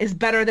green, is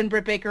better than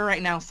Britt Baker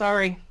right now.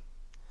 Sorry.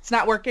 It's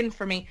not working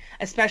for me,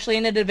 especially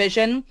in a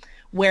division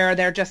where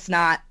they're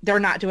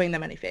not doing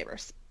them any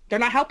favors. They're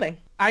not helping.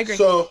 I agree.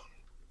 So,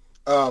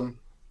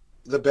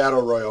 the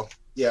Battle Royal.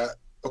 Yeah.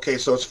 Okay,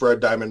 so it's for a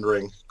diamond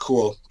ring.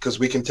 Cool. Because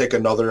we can take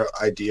another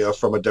idea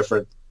from a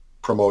different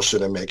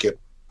promotion and make it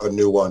a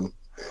new one,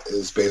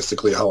 is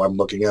basically how I'm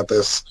looking at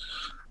this.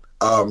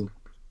 I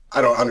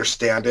don't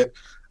understand it.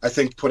 I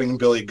think putting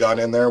Billy Gunn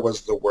in there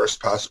was the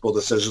worst possible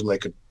decision they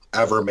could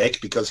ever make,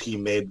 because he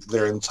made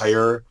their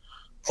entire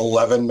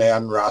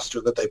 11-man roster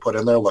that they put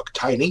in there look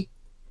tiny.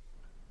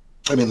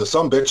 I mean, the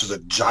sumbitch is a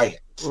giant.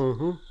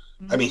 Mm-hmm.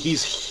 I mean,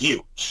 he's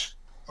huge.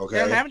 Okay,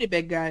 they don't have any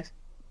big guys.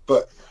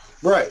 But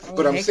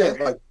but I'm saying,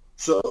 like,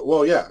 so,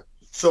 well, yeah.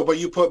 So, but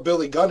you put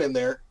Billy Gunn in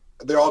there,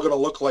 they're all going to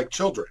look like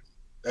children.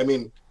 I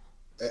mean,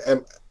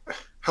 and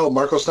hell,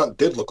 Marco Stunt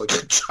did look like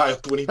a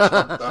child when he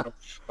jumped on him,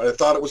 but I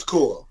thought it was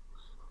cool,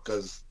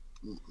 because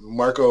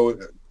Marco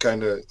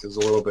kind of is a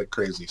little bit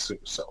crazy,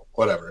 so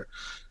whatever.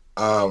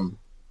 What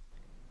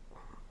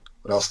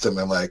else didn't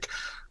I like?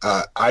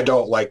 I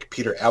don't like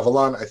Peter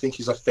Avalon. I think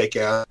he's a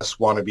fake-ass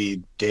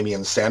wannabe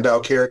Damian Sandow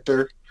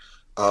character,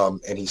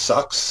 and he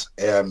sucks.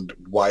 And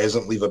why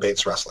isn't Leva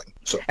Bates wrestling?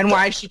 And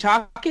why is she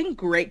talking?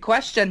 Great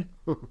question.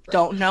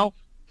 Don't know.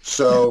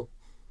 So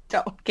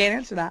can't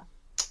answer that.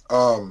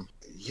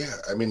 Yeah,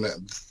 I mean,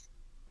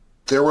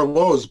 there were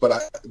lows, but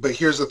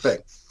here's the thing.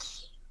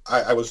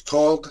 I was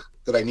told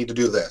that I need to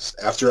do this.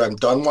 After I'm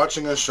done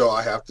watching a show,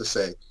 I have to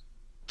say,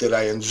 did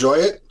I enjoy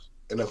it?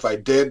 And if I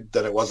did,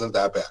 then it wasn't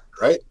that bad,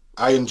 right?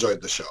 I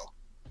enjoyed the show.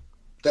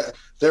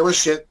 There was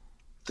shit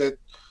that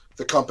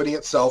the company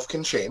itself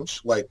can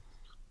change. Like,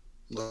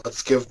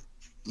 let's give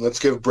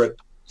Britt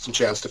some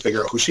chance to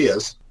figure out who she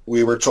is.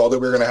 We were told that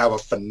we were going to have a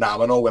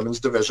phenomenal women's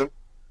division,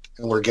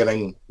 and we're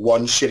getting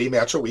one shitty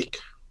match a week.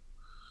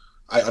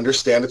 I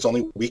understand it's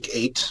only week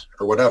 8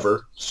 or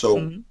whatever,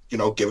 so,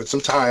 give it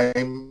some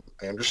time.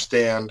 I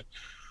understand.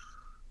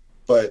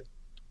 But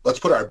let's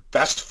put our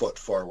best foot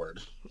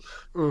forward.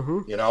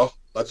 Mm-hmm.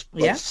 Let's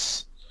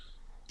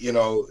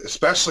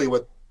especially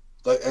with,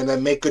 and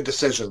then make good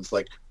decisions.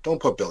 Like,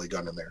 don't put Billy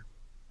Gunn in there.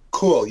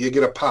 Cool, you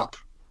get a pop.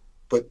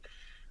 But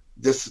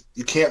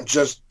you can't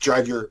just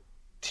drive your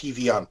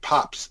TV on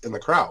pops in the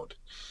crowd.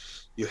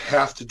 You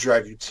have to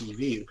drive your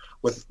TV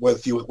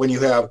when you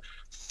have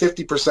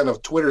 50%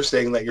 of Twitter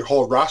saying that your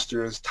whole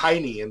roster is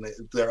tiny and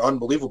they're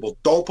unbelievable.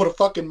 Don't put a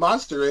fucking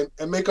monster in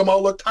and make them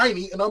all look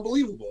tiny and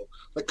unbelievable.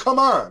 Like, come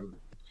on.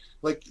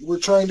 Like, we're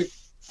trying to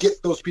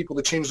get those people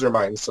to change their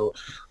minds. So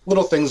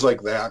little things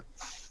like that.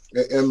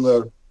 And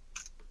the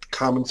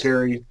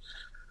commentary.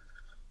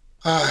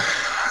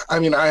 I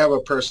mean, I have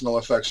a personal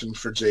affection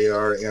for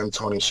JR and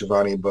Tony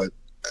Schiavone, but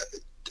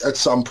at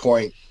some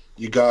point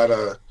you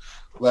gotta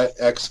let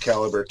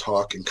Excalibur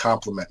talk and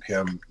compliment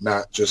him,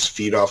 not just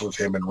feed off of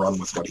him and run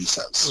with what he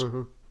says.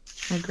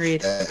 Mm-hmm.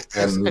 Agreed.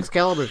 And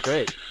Excalibur's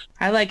great.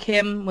 I like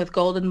him with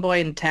Golden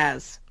Boy and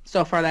Taz.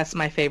 So far, that's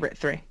my favorite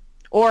 3.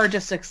 Or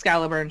just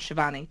Excalibur and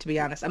Schiavone, to be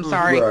honest. I'm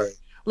sorry. Right.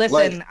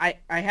 Listen, I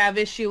have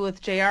issue with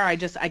JR. I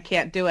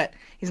can't do it.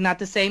 He's not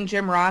the same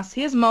Jim Ross.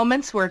 He has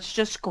moments where it's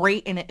just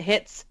great and it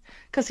hits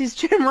because he's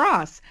Jim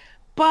Ross.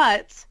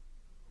 But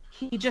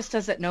he just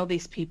doesn't know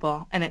these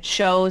people, and it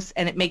shows,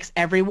 and it makes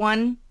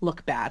everyone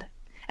look bad.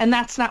 And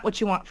that's not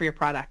what you want for your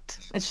product.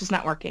 It's just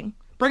not working.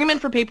 Bring him in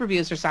for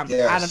pay-per-views or something.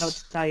 Yes. I don't know what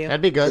to tell you.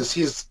 That'd be good.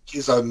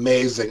 He's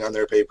amazing on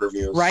their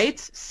pay-per-views. Right?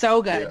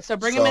 So good. Yeah. So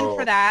bring him in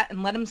for that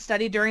and let him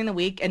study during the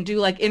week and do,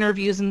 like,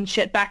 interviews and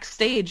shit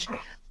backstage.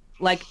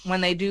 like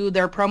when they do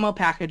their promo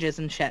packages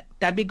and shit.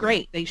 That'd be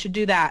great. They should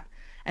do that.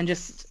 And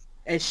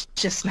it's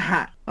just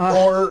not.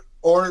 Ugh.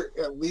 Or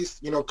at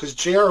least, because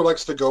JR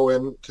likes to go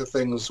into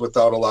things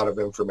without a lot of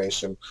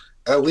information.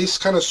 At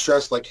least kind of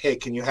stress like, hey,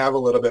 can you have a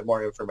little bit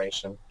more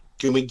information?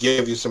 Can we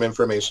give you some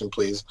information,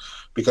 please?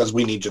 Because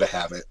we need you to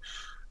have it.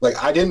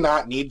 Like, I did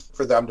not need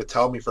for them to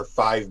tell me for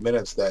 5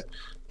 minutes that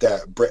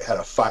Britt had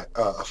a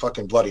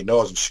fucking bloody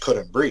nose and she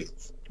couldn't breathe.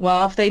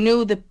 Well, if they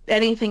knew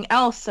anything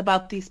else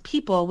about these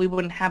people, we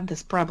wouldn't have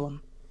this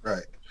problem.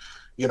 Right.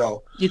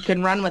 You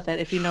can run with it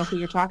if you know who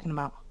you're talking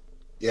about.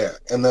 Yeah,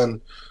 and then,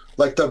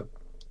 like, the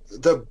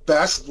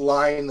best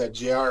line that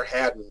JR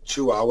had in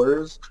 2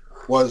 hours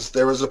was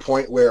there was a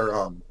point where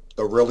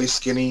the really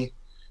skinny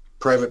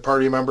private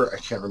party member, I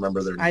can't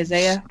remember their name.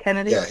 Isaiah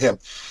Kennedy? Yeah, him.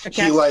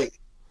 Okay.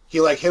 He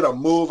hit a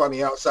move on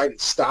the outside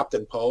and stopped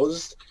and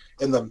posed,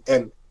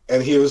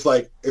 and he was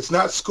like, "It's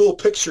not school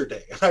picture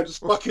day,"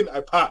 and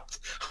I popped.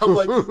 I'm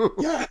like,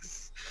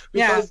 yes,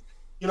 because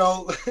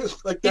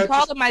like that. He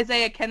called him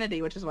Isaiah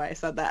Kennedy, which is why I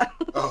said that.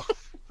 Oh,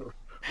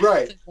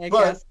 right,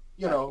 but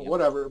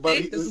whatever.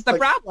 But this is the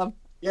problem.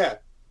 Yeah,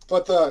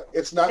 but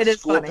it's not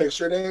school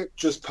picture day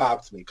just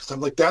popped me because I'm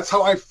like, that's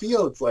how I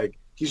feel. It's like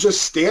he's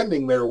just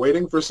standing there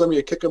waiting for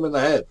somebody to kick him in the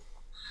head.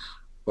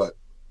 But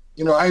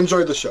I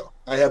enjoyed the show.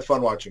 I had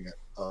fun watching it.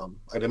 I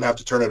didn't have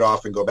to turn it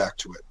off and go back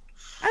to it.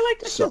 I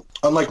liked it too.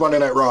 Unlike Monday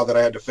Night Raw that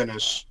I had to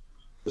finish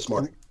this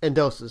morning. In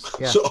doses,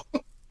 yeah. So,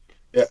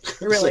 yeah.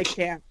 I really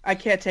can't. I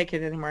can't take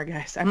it anymore,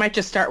 guys. I might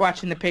just start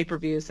watching the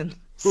pay-per-views and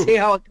see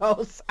how it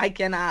goes. I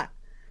cannot.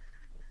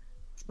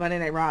 Monday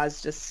Night Raw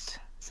is just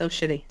so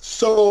shitty.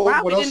 So,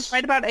 wow, what we else? didn't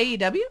fight about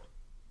AEW?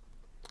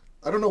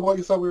 I don't know what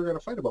you thought we were going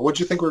to fight about. What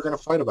did you think we were going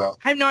to fight about?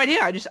 I have no idea.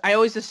 I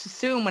always just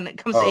assume when it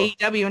comes to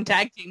AEW and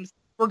tag teams,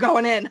 we're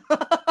going in.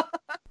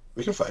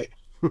 We can fight.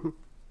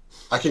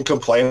 I can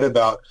complain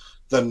about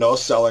the no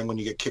selling when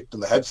you get kicked in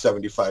the head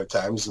 75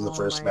 times in the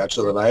first match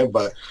of the night,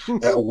 but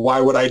why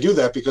would I do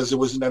that? Because it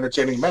was an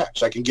entertaining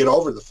match. I can get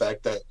over the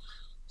fact that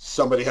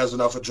somebody has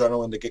enough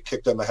adrenaline to get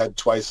kicked in the head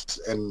twice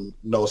and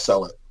no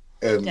sell it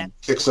and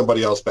kick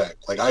somebody else back.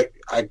 Like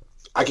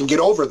I can get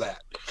over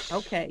that.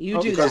 Okay, you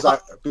do because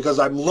that. Because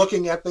I'm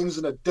looking at things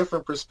in a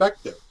different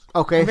perspective.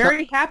 Okay. I'm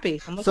very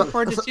happy. I'm looking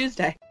forward to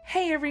Tuesday.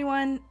 Hey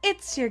everyone,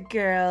 it's your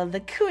girl,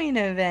 the Queen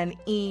of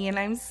NE, and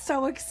I'm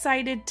so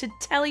excited to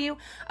tell you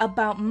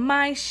about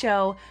my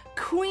show,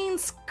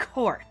 Queen's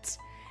Court.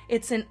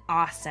 It's an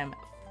awesome,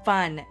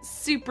 fun,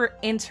 super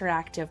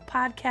interactive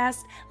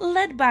podcast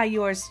led by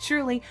yours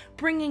truly,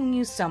 bringing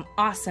you some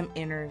awesome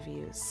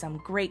interviews, some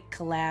great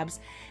collabs,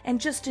 and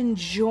just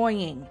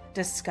enjoying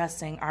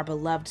discussing our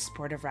beloved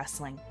sport of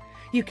wrestling.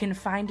 You can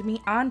find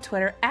me on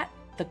Twitter at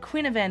the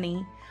Queen of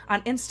NE,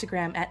 on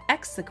Instagram at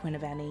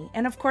xthequeenofne,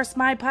 and of course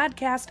my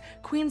podcast,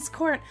 Queen's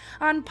Court,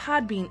 on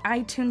Podbean,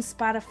 iTunes,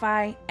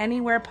 Spotify,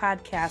 anywhere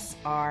podcasts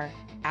are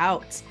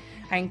out.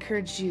 I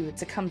encourage you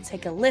to come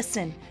take a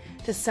listen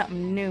to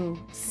something new,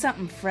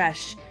 something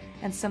fresh,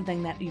 and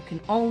something that you can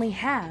only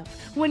have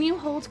when you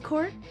hold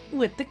court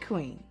with the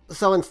Queen.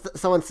 So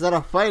instead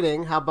of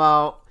fighting, how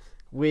about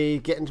we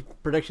get into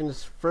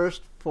predictions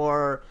first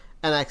for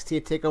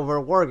NXT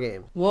TakeOver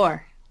Wargames?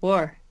 War.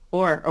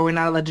 Or we're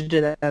not allowed to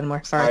do that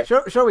anymore. Sorry.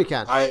 Sure we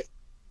can. I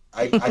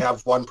have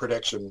one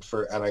prediction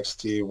for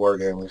NXT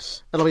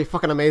Wargames. It'll be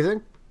fucking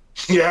amazing.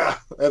 Yeah,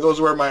 and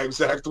those were my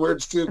exact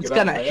words too. It's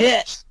gonna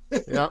hit.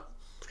 Yep.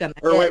 It's gonna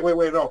or hit.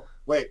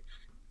 wait.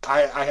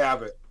 I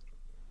have it.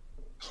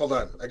 Hold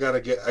on. I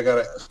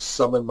gotta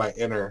summon my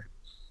inner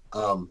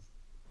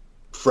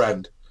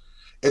friend.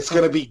 It's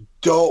gonna be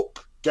dope.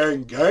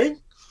 Gang.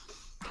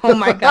 Oh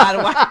my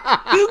god,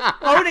 why are you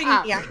quoting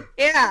me?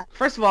 Yeah.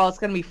 First of all, it's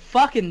gonna be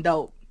fucking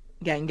dope.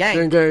 Gang.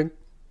 Gang.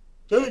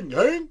 Shout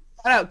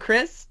out,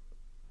 Chris.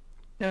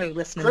 No, you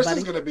listening, Chris buddy.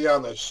 is gonna be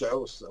on the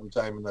show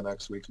sometime in the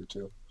next week or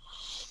two.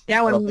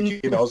 Yeah, I don't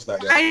think he knows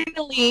that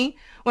yet.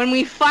 When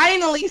we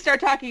finally start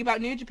talking about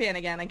New Japan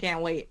again, I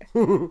can't wait.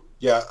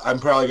 Yeah, I'm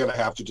probably gonna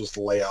have to just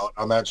lay out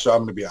on that show.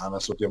 I'm gonna be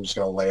honest with you. I'm just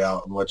gonna lay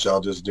out and let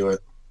y'all just do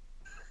it.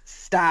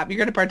 Stop. You're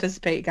gonna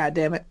participate,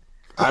 goddammit.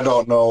 I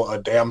don't know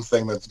a damn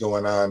thing that's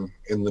going on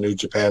in the New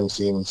Japan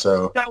scene,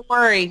 so... Don't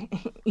worry.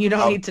 You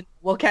don't need to...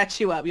 We'll catch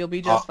you up. You'll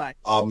be just fine.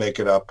 I'll make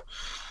it up.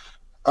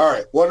 All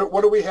right.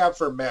 What do we have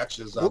for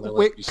matches on there?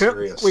 Let's be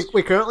serious.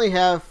 We currently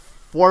have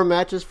 4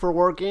 matches for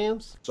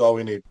Wargames. That's all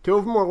we need. 2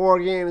 of them are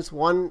Wargames.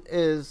 One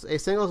is a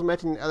singles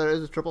match and the other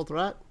is a triple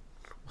threat.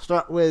 We'll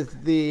start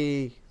with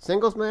the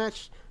singles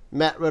match.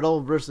 Matt Riddle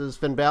versus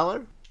Finn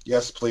Balor.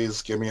 Yes,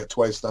 please. Give me it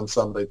twice on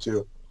Sunday,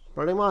 too.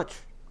 Pretty much.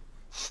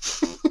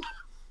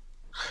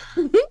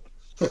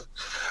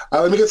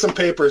 Let me get some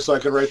paper so I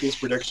can write these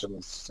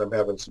predictions. I'm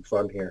having some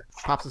fun here.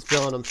 Pops is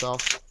feeling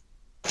himself.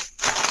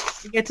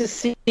 You get to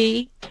see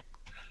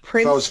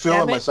Prince I was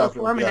feeling myself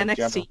perform in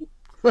NXT.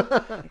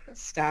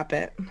 Stop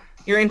it.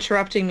 You're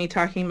interrupting me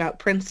talking about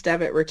Prince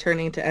Devitt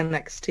returning to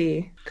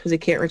NXT because he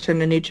can't return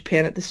to New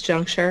Japan at this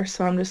juncture,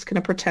 so I'm just going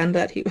to pretend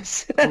that he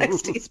was in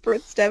NXT's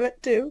Prince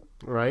Devitt too.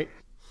 Right.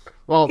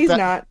 Well, He's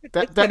not.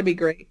 It's going to be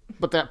great.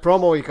 But that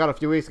promo he cut a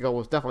few weeks ago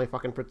was definitely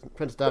fucking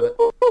Prince Devitt.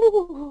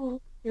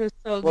 It was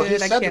so Well, he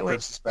good. I said can't the wait.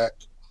 prince is back.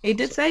 He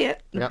did say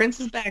it. The Yep. prince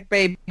is back,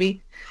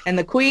 baby. And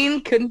the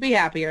queen couldn't be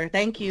happier.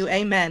 Thank you.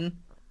 Amen.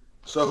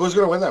 So who's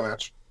going to win that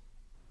match?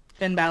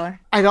 Finn Balor.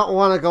 I don't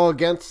want to go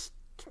against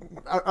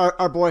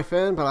our boy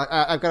Finn, but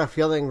I've got a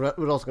feeling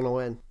Riddle's going to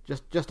win.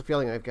 Just a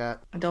feeling I've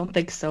got. I don't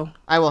think so.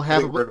 I will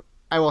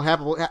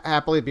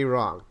happily be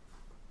wrong.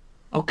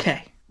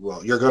 Okay.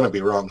 Well, you're going to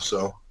be wrong,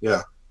 so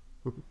yeah.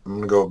 I'm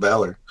going to go with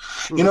Balor.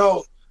 You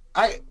know,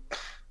 I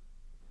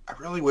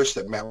really wish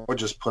that Matt would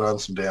just put on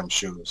some damn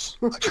shoes.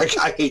 Like,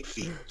 I hate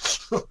feet.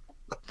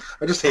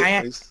 I just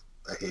hate feet.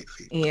 I hate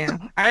feet. Yeah.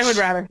 I would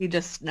rather he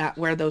just not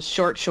wear those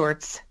short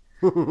shorts.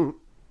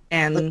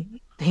 And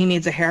he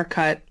needs a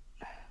haircut.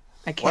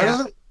 I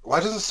can't. Why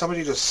doesn't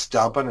somebody just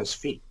stomp on his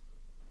feet?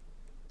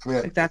 I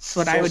mean, Like, that's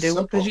what I would do,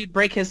 because you'd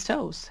break his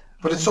toes.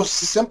 But it's so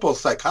simple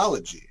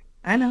psychology.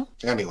 I know.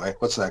 Anyway,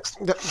 what's next?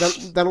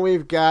 Then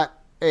we've got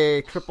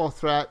a triple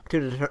threat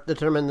to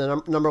determine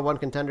the number one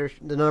contender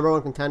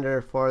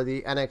for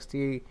the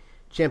NXT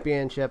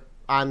Championship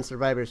on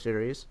Survivor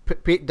Series.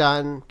 Pete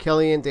Dunne,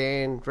 Killian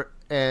Dane,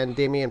 and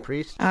Damian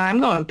Priest. I'm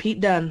going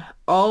Pete Dunne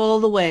all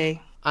the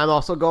way. I'm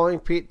also going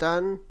Pete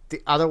Dunne.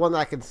 The other one that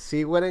I can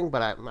see winning,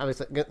 but I'm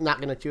obviously not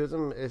going to choose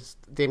him, is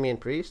Damian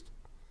Priest.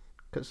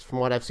 Because from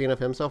what I've seen of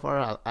him so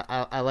far,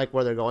 I like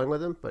where they're going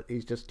with him, but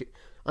he's just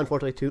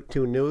unfortunately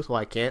too new, so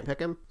I can't pick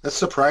him. That's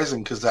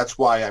surprising, because that's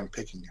why I'm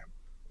picking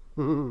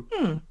him.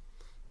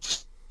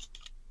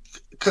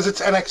 Because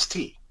it's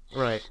NXT,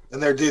 right?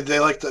 And they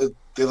like to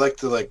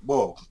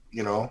whoa,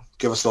 you know,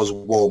 give us those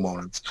whoa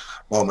moments,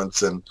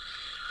 and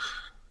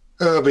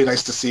it'll be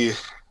nice to see.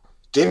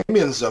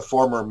 Damien's a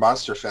former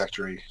Monster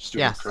Factory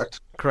student, Yes, correct?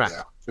 Correct.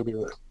 Yeah,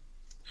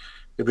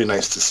 it'd be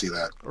nice to see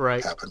that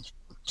happen.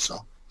 So,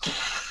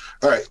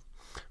 all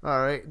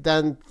right.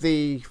 Then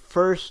the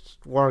first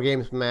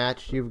Wargames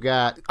match, you've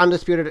got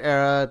Undisputed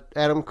Era,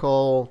 Adam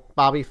Cole,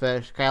 Bobby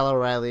Fish, Kyle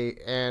O'Reilly,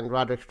 and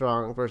Roderick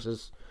Strong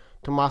versus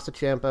Tommaso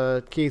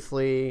Ciampa, Keith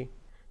Lee,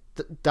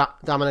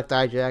 Dominic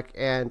Dijak,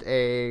 and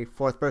a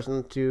fourth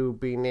person to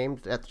be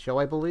named at the show,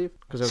 I believe.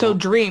 So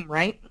Dream,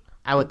 right?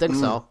 I would think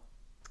so.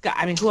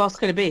 I mean, who else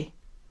could it be?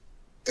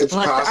 It's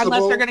possible.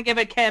 Unless they're going to give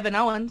it Kevin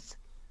Owens.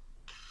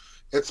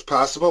 It's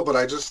possible, but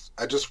I just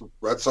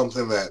read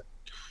something that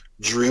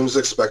Dream's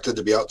expected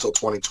to be out till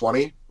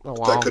 2020. Oh,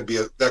 wow. That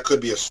could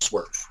be a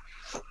swerve.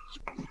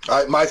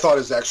 My thought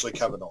is actually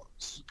Kevin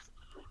Owens.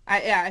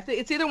 I think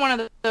it's either one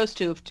of those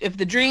two. If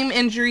the Dream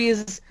injury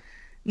is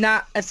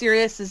not as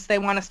serious as they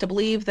want us to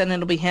believe, then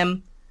it'll be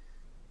him.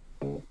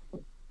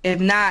 If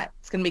not,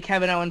 it's going to be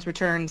Kevin Owens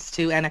returns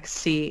to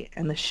NXT,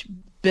 and the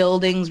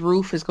building's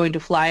roof is going to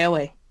fly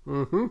away.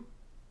 Mm-hmm.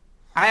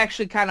 I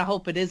actually kind of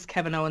hope it is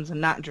Kevin Owens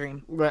and not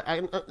Dream.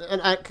 Right.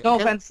 No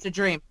offense to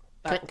Dream.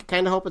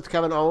 Kind of hope it's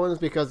Kevin Owens,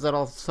 because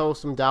that'll sow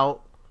some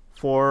doubt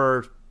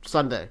for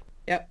Sunday.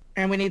 Yep,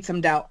 and we need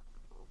some doubt.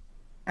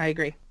 I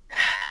agree.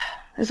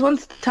 This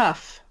one's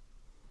tough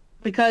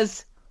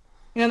because,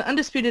 you know, the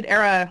Undisputed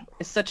Era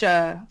is such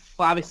a...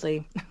 Well,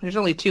 obviously, there's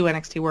only 2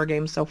 NXT War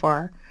Games so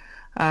far.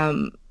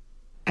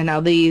 And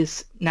now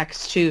these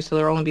next 2, so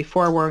there will only be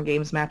 4 War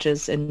Games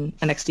matches in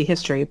NXT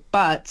history,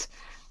 but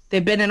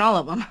they've been in all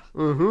of them.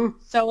 Mm-hmm.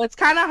 So it's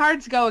kind of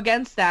hard to go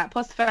against that,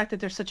 plus the fact that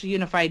they're such a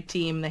unified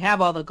team. They have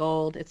all the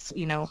gold. It's,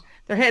 you know,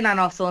 they're hitting on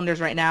all cylinders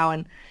right now.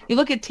 And you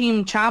look at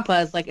Team Ciampa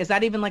as like, is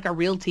that even like a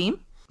real team?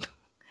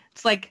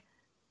 It's like,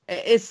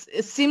 it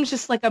seems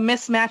just like a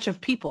mismatch of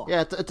people.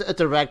 Yeah,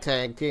 it's a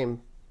ragtag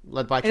team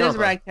led by Ciampa. It is a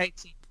ragtag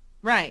team.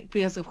 Right,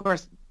 because of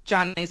course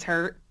Johnny's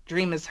hurt,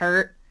 Dream is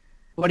hurt.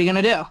 What are you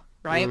going to do?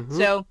 Right? Mm-hmm.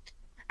 So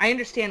I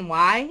understand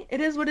why it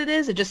is what it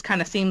is. It just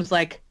kind of seems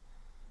like,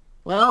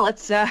 well,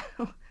 let's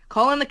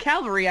call in the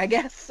cavalry, I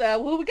guess.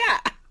 What we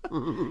got?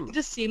 It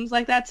just seems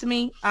like that to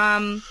me.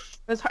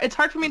 It's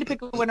hard for me to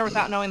pick a winner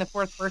without knowing the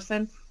fourth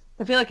person.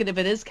 I feel like if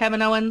it is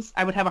Kevin Owens,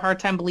 I would have a hard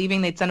time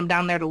believing they'd send him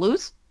down there to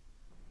lose.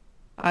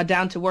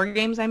 Down to War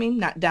Games, I mean,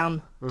 not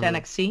down to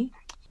NXT.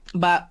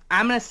 But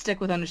I'm going to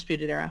stick with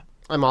Undisputed Era.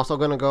 I'm also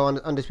going to go on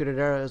Undisputed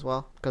Era as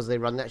well, because they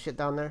run that shit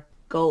down there.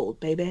 Gold,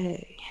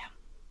 baby.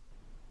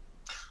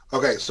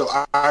 Okay, so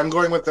I'm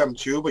going with them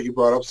too, but you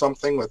brought up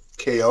something with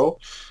KO.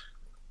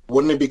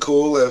 Wouldn't it be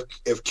cool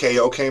if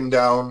KO came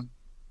down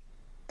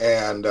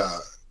and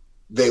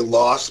they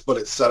lost, but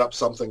it set up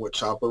something with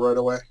Ciampa right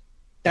away?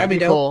 That'd be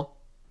dope. Cool.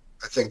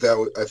 I think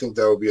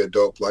that would be a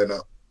dope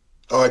lineup.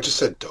 Oh, I just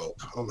said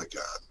dope. Oh my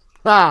god.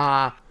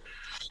 Ah.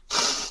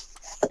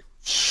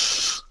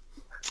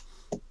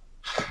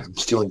 I'm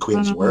stealing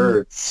Queen's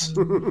words.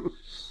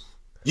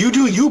 You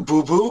do you,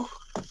 boo boo.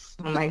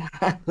 Oh my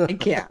god, I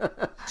can't.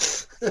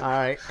 All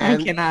right, I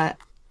cannot.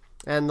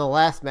 And the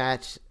last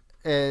match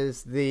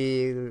is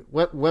the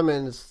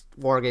women's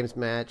War Games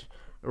match: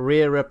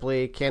 Rhea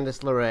Ripley, Candice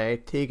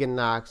LeRae, Tegan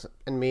Nox,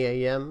 and Mia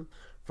Yim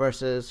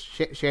versus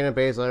Shayna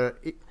Baszler,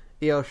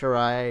 Io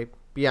Shirai,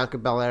 Bianca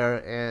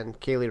Belair, and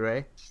Kaylee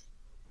Ray.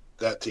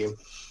 That team.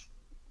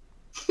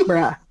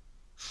 Bruh.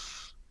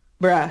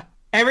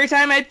 Every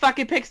time I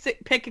fucking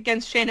pick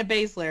against Shayna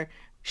Baszler,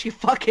 she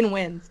fucking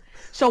wins.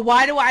 So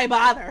why do I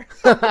bother?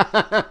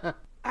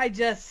 I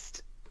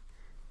just...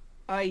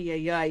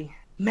 Ay.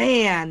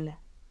 Man.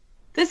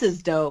 This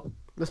is dope.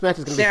 This match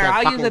is going to be Sarah,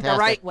 I'll use it the fucking-tastic.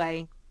 right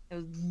way. It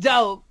was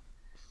dope.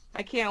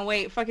 I can't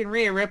wait. Fucking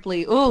Rhea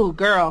Ripley. Ooh,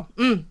 girl.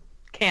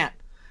 Can't.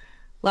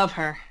 Love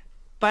her.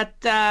 But,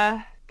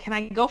 can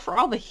I go for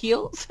all the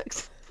heels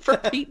for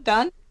Pete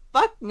Dunne?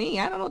 Fuck me.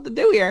 I don't know what to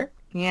do here.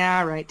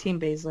 Yeah, right. Team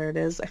Baszler it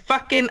is. I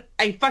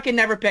fucking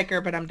never pick her,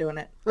 but I'm doing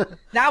it.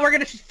 Now we're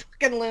gonna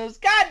fucking lose.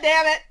 God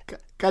damn it.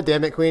 God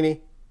damn it,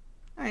 Queenie.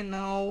 I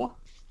know.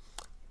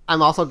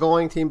 I'm also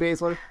going Team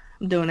Baszler.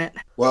 I'm doing it.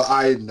 Well,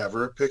 I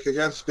never pick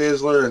against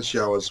Baszler, and she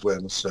always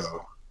wins,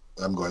 so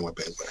I'm going with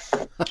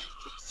Baszler.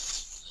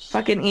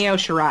 Fucking Io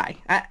Shirai.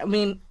 I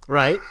mean,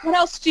 Right. what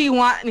else do you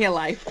want in your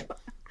life?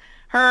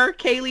 Her,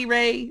 Kaylee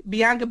Ray,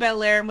 Bianca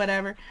Belair,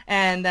 whatever,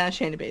 and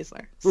Shayna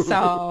Baszler.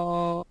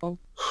 So,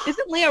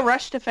 isn't Leo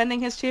Rush defending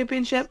his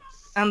championship?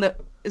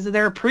 Is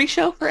there a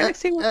pre-show for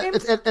NXT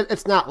Wargames?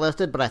 It's not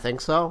listed, but I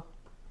think so.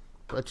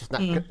 It's just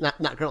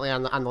not currently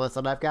on the list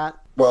that I've got.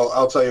 Well,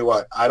 I'll tell you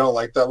what. I don't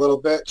like that little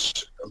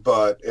bitch,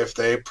 but if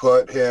they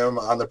put him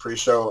on the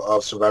pre-show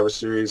of Survivor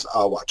Series,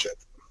 I'll watch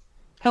it.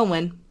 He'll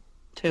win,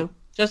 too.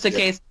 Just in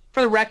case.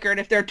 For the record,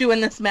 if they're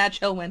doing this match,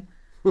 he'll win.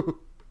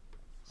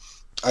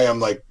 I am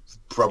like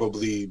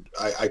probably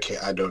I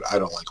don't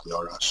like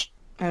Leo Rush.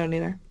 I don't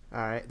either.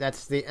 All right,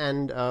 that's the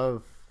end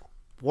of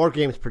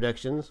Wargames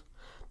predictions.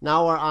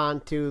 Now we're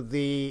on to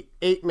the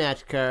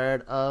 8-match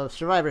card of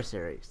Survivor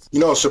Series. You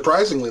know,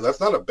 surprisingly, that's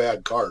not a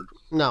bad card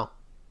No.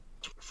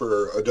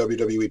 for a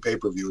WWE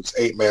pay-per-view. It's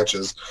 8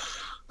 matches.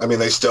 I mean,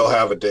 they still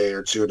have a day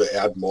or two to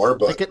add more,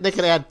 but They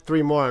could add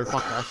 3 more and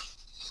fuck us.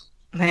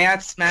 They got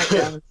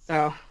Smackdown,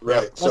 so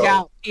right. look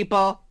out,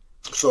 people.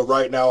 So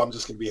right now, I'm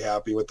just gonna be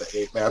happy with the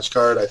 8-match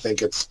card. I think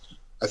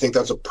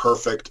that's a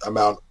perfect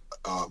amount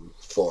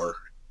for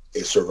a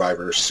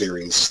Survivor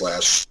Series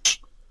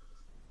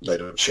 /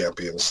 Night of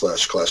Champions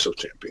 / Clash of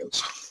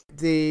Champions.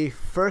 The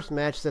first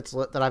match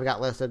that I've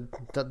got listed,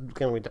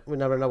 we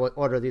never know what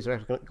order these are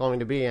going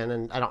to be in,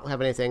 and I don't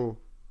have anything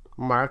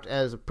marked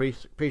as a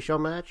pre-show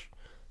match,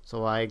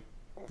 so I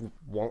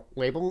won't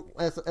label them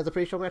as a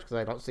pre-show match because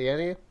I don't see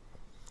any.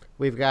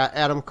 We've got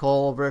Adam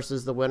Cole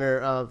versus the winner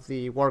of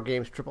the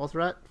Wargames Triple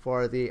Threat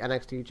for the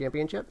NXT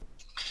Championship.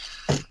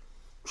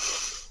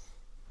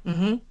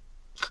 Mm-hmm.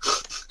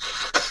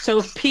 So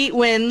if Pete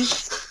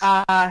wins,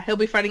 he'll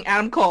be fighting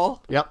Adam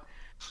Cole. Yep.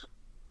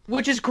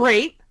 Which is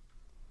great.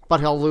 But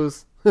he'll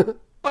lose.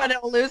 But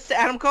he'll lose to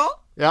Adam Cole.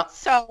 Yep.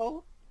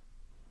 So,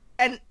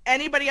 and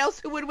anybody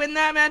else who would win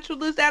that match would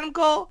lose to Adam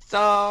Cole.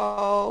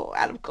 So,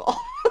 Adam Cole.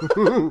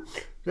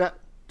 Yeah,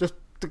 just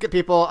to get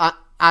people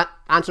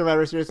on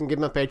Survivor Series and give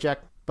them a paycheck.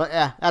 But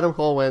yeah, Adam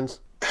Cole wins.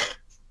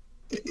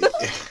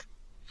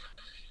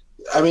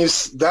 I mean,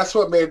 that's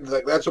what makes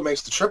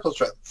the triple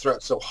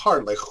threat so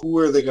hard. Like, who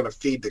are they going to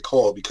feed to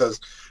Cole? Because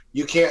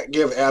you can't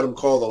give Adam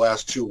Cole the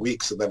last 2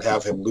 weeks and then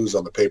have him lose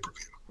on the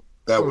pay-per-view.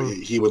 That way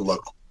he would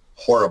look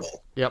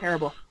horrible. Yep.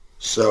 Terrible.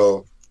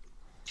 So,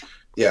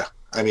 yeah.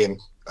 I mean,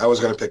 I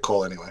was going to pick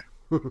Cole anyway.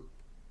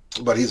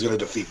 But he's going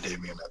to defeat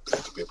Damian at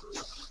the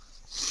pay-per-view.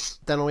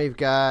 Then we've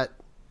got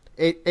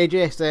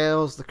AJ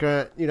Styles, the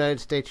current United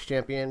States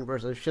champion,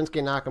 versus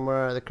Shinsuke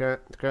Nakamura, the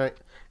current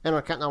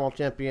Intercontinental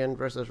champion,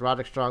 versus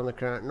Roderick Strong, the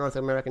current North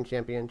American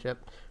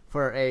championship,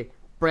 for a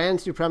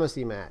brand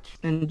supremacy match.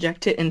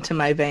 Inject it into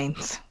my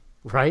veins.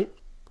 Right?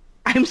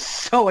 I'm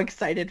so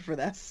excited for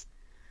this.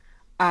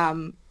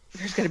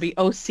 There's going to be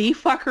OC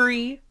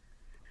fuckery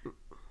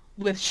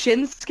with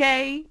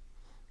Shinsuke.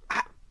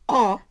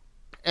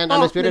 And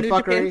Undisputed the New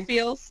fuckery. Japan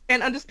feels.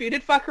 And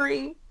Undisputed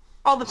fuckery.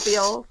 All the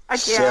feels. I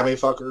can't. Sammy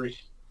fuckery.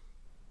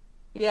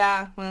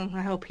 Yeah, well,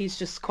 I hope he's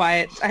just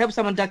quiet. I hope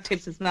someone duct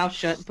tapes his mouth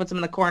shut and puts him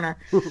in the corner.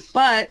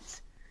 But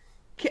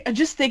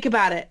just think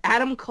about it.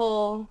 Adam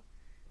Cole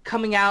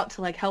coming out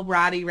to, like, help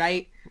Roddy,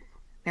 right?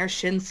 There's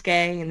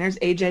Shinsuke, and there's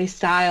AJ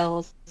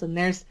Styles, and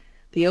there's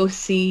the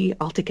OC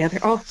all together.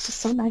 Oh, it's just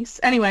so nice.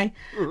 Anyway,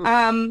 yeah,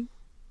 I don't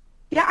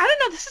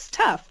know. This is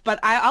tough, but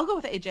I'll go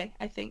with AJ,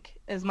 I think,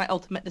 is my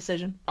ultimate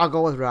decision. I'll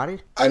go with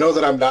Roddy. I know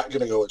that I'm not going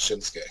to go with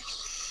Shinsuke.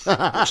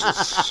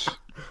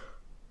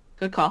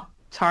 Good call.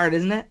 It's hard,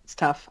 isn't it? It's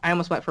tough. I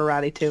almost went for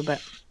Roddy, too,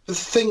 but... The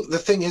thing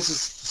is this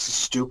is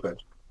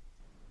stupid.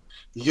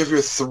 You give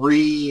your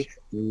 3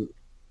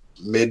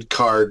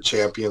 mid-card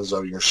champions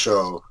of your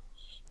show,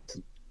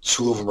 and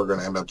 2 of them are going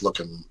to end up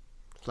looking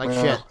like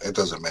shit. It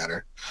doesn't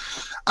matter.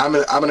 I'm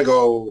gonna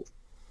go.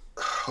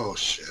 Oh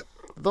shit.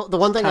 The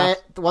one thing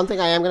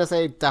I am gonna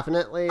say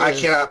definitely. I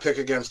cannot pick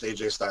against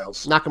AJ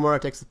Styles. Nakamura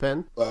takes the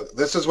pin.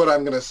 This is what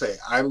I'm gonna say.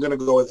 I'm gonna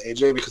go with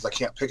AJ because I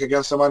can't pick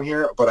against him on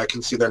here, but I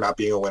can see there not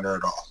being a winner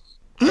at all.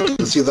 I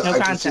can see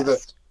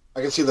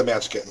the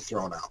match getting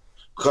thrown out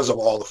because of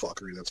all the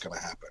fuckery that's gonna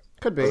happen.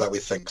 Could be. Or that we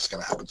think is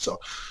gonna happen. So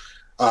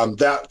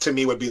that to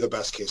me would be the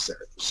best case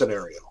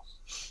scenario.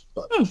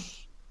 But.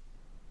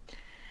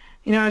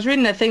 You know, I was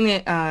reading a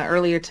thing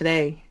earlier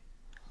today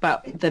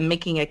about them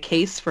making a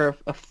case for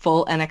a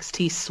full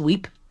NXT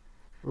sweep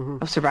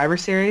of Survivor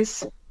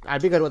Series.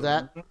 I'd be good with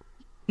that.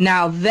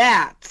 Now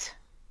that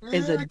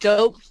is a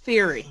dope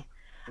theory.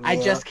 I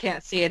just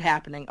can't see it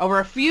happening. Over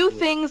a few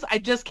things, I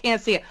just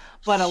can't see it.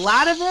 But a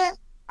lot of it,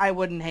 I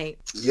wouldn't hate.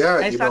 Yeah,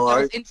 I thought that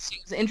was interesting.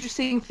 It was an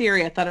interesting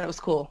theory. I thought it was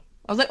cool.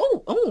 I was like,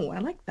 oh, I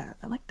like that.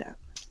 I like that.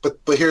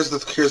 But here's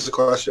the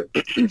question.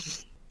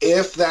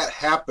 If that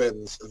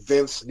happens,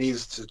 Vince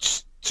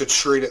needs to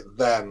treat it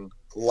then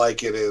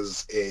like it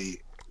is a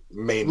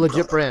main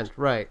legit product, brand,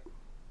 right?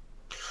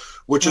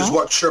 Which is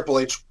what Triple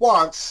H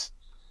wants.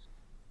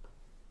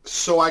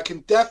 So I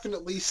can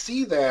definitely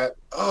see that.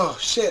 Oh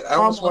shit! I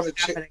almost want to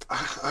change.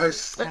 I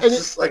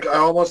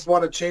almost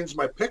want to change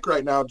my pick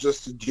right now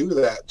just to do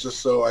that,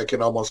 just so I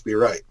can almost be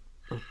right.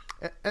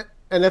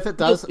 And if it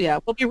does,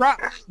 we'll be wrong.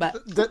 But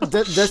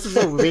this is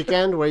a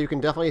weekend where you can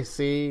definitely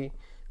see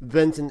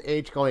Vince and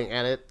H going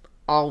at it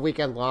all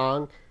weekend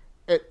long,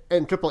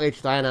 and Triple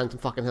H dying on some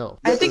fucking hill.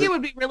 I think it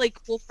would be really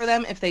cool for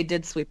them if they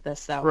did sweep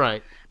this, though,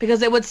 right?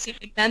 Because it would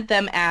cement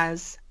them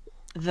as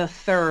the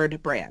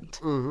third brand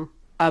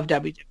of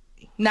WWE,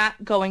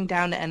 not going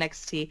down to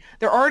NXT.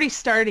 They're already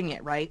starting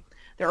it, right?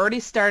 They're already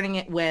starting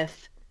it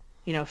with,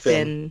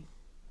 Finn.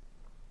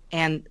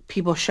 And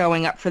people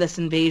showing up for this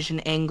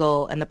invasion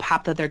angle and the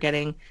pop that they're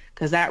getting.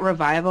 Because that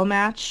Revival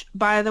match,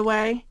 by the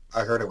way,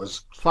 I heard it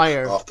was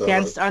fire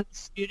against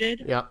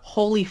Undisputed. Yep.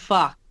 Holy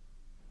fuck.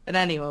 But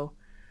anywho,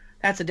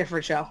 that's a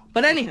different show.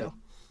 But anywho,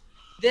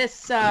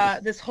 this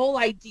whole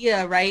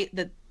idea, right,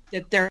 that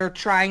they're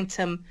trying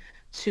to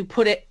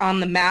put it on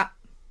the map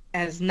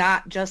as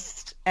not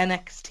just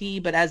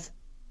NXT, but as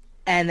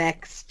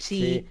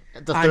NXT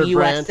on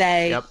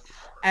USA, yep,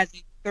 as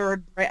a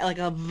third, like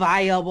a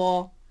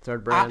viable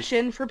third brand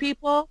option for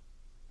people.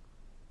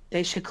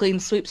 They should clean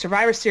sweep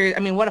Survivor Series. I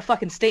mean, what a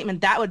fucking statement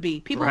that would be.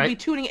 People would be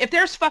tuning. If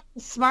they're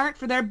fucking smart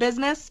for their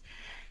business,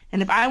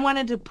 and if I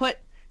wanted to put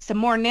some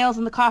more nails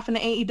in the coffin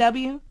of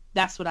AEW,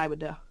 that's what I would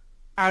do.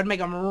 I would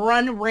make them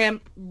run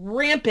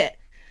rampant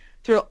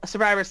through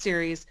Survivor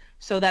Series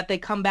so that they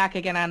come back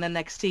again on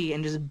NXT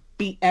and just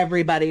beat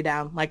everybody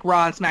down. Like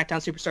Raw and Smackdown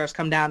superstars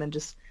come down and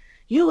just,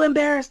 you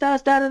embarrassed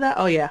us, da-da-da.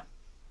 Oh, yeah.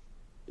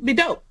 It'd be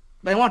dope.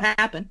 But it won't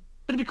happen.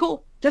 But it'd be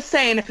cool. Just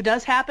saying, if it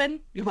does happen,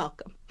 you're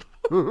welcome.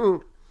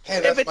 Hey,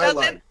 that's if it my doesn't,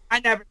 line.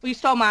 I never. You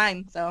stole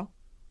mine, so.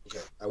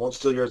 Okay, I won't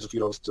steal yours if you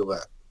don't steal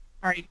that.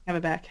 All right, have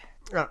it back.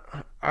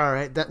 All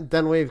right,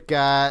 then we've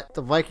got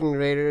the Viking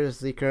Raiders,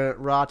 the current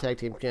Raw Tag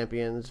Team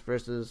Champions,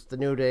 versus the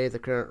New Day, the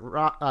current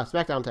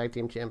SmackDown Tag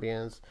Team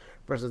Champions,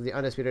 versus the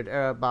Undisputed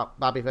Era,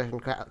 Bobby Fish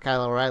and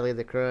Kyle O'Reilly,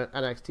 the current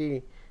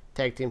NXT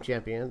Tag Team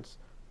Champions,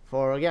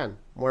 for, again,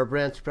 more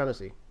brand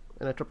supremacy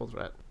in a triple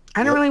threat.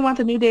 I don't really want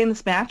the New Day in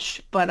this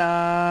match, but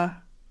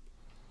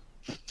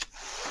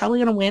probably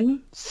going to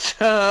win.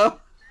 So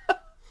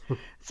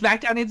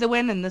SmackDown needs a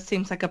win, and this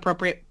seems like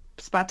appropriate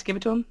spot to give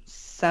it to him.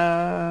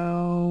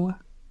 So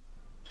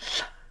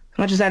as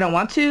much as I don't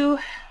want to,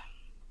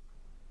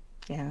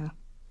 yeah,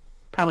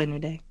 probably New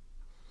Day.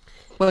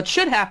 What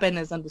should happen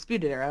is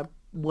Undisputed Era.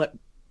 What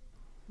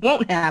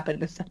won't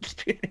happen is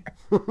Undisputed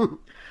Era.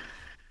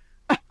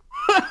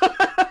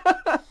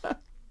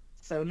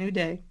 So New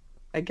Day,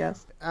 I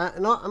guess.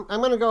 No, I'm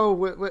going to go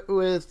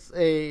with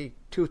a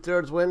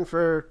 2/3 win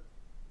for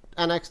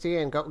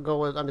NXT and go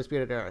with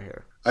Undisputed Era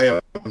here. I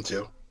am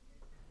too.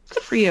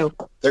 Good for you.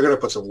 They're going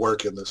to put some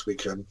work in this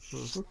weekend.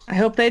 I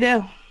hope they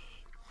do.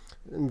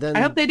 And then,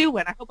 I hope they do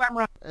win. I hope I'm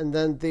wrong. And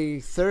then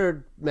the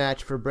third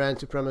match for brand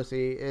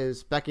supremacy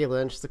is Becky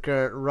Lynch, the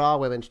current Raw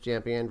Women's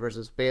Champion,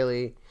 versus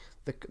Bayley,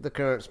 the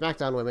current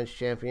SmackDown Women's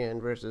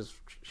Champion, versus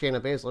Shayna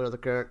Baszler, the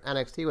current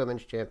NXT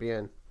Women's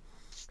Champion,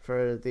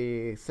 for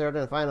the third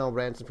and final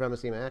brand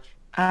supremacy match.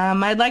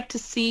 I'd like to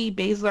see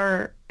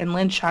Baszler and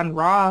Lynch on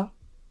Raw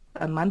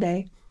on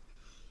Monday.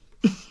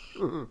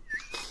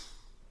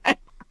 I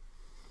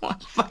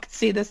want to fucking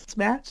see this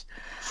match.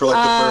 For like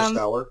the first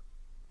hour?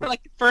 For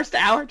like the first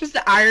hour? Just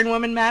the Iron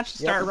Woman match to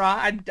start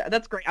Raw?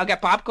 That's great. I'll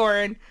get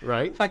popcorn.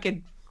 Right.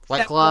 Fucking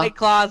White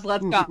Claws.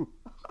 Let's go.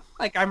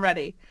 Like, I'm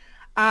ready.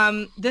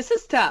 This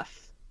is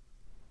tough.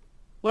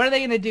 What are they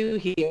going to do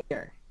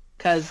here?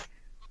 Because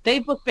they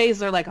booked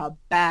Baszler like a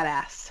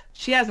badass.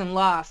 She hasn't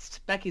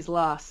lost. Becky's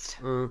lost.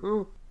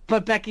 Mm-hmm.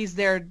 But Becky's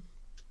their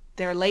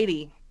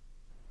lady.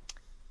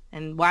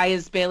 And why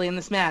is Bayley in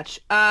this match?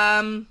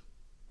 Because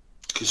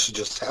she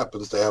just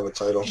happens to have a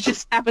title. She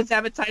just happens to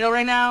have a title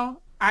right now.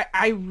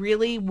 I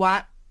really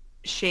want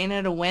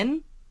Shayna to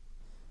win.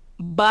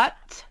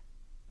 But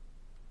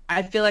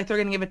I feel like they're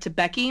going to give it to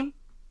Becky.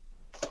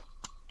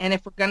 And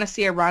if we're going to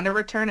see a Ronda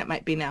return, it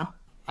might be now.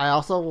 I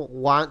also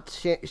want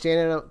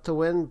Shayna to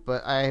win,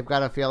 but I've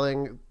got a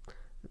feeling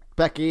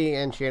Becky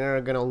and Shayna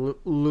are going to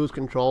lose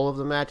control of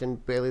the match,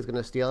 and Bayley's going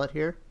to steal it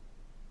here.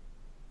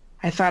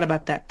 I thought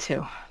about that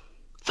too.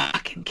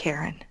 Fucking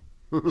Karen.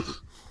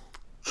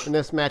 In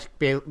this match,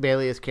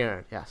 Bayley is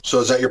Karen, yes. So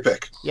is that your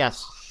pick?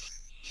 Yes.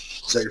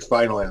 Is that your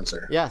final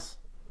answer? Yes.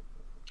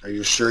 Are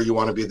you sure you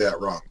want to be that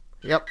wrong?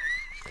 Yep.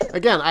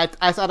 Again,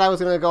 I thought I was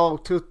going to go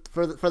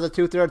for the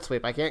 2/3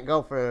 sweep. I can't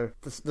go for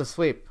the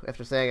sweep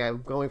after saying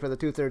I'm going for the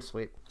 2/3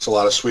 sweep. It's a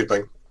lot of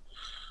sweeping.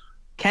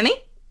 Kenny?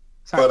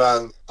 Sorry.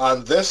 But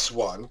on this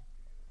one,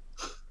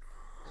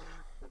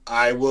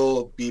 I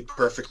will be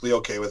perfectly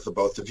okay with the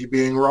both of you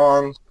being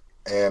wrong,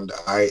 and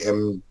I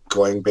am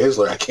going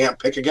Baszler. I can't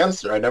pick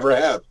against her. I never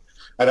have.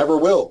 I never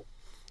will.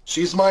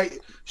 She is my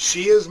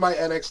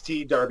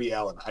NXT Darby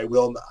Allin.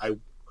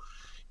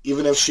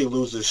 Even if she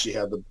loses, she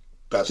had the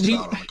best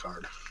bout on the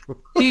card.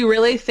 Do you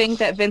really think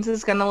that Vince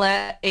is going to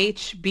let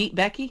H beat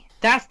Becky?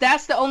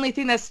 That's the only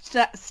thing that's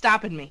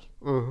stopping me.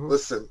 Mm-hmm.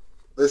 Listen,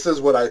 this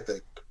is what I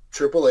think.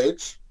 Triple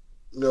H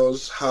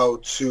knows how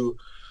to...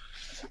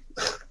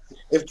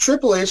 If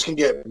Triple H can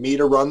get me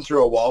to run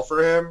through a wall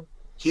for him,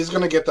 he's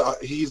gonna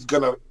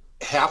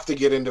have to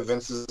get into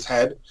Vince's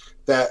head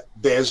that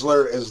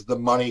Baszler is the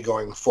money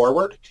going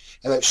forward,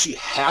 and that she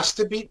has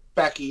to beat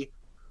Becky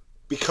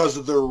because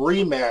the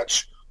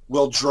rematch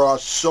will draw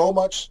so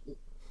much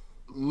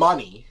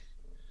money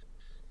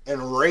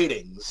and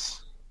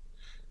ratings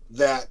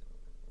that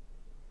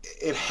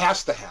it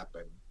has to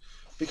happen.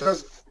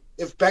 Because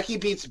if Becky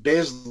beats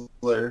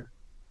Baszler,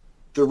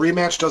 the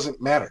rematch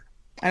doesn't matter.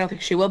 I don't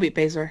think she will beat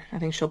Baszler. I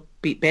think she'll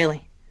beat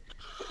Bayley.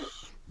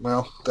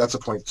 Well, that's a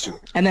point too.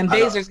 And then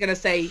Baszler's going to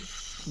say,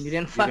 you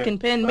didn't fucking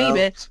pin me,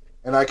 bitch.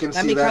 And I can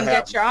Let see me that come happen.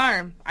 get your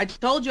arm. I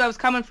told you I was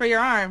coming for your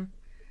arm.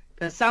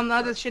 But some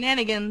other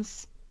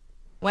shenanigans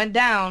went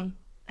down,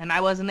 and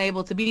I wasn't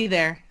able to be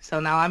there. So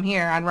now I'm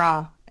here on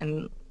Raw,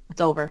 and it's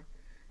over. And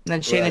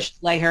then Shayna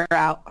should lay her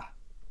out.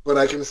 But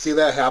I can see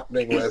that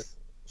happening with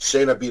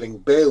Shayna beating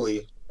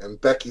Bayley and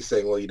Becky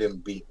saying, well, you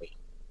didn't beat me.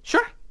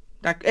 Sure.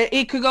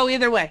 It could go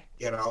either way.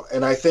 You know,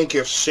 and I think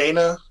if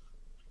Shayna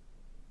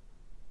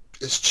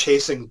is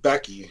chasing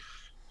Becky,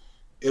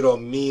 it'll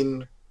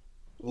mean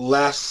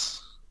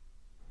less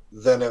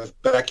than if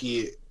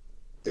Becky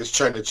is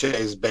trying to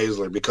chase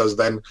Baszler, because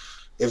then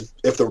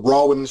if the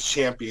Raw Women's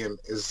Champion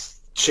is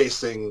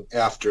chasing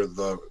after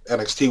the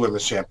NXT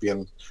Women's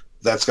Champion,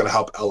 that's going to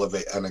help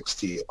elevate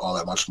NXT all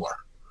that much more.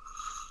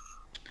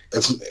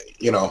 It's,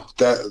 you know,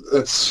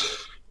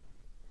 that's...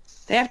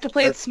 They have to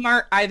play it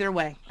smart either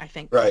way, I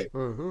think. Right.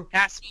 Mm-hmm. It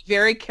has to be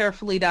very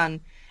carefully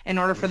done in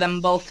order for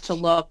them both to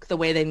look the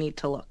way they need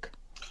to look.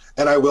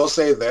 And I will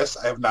say this,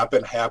 I have not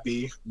been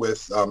happy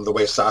with the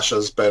way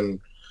Sasha's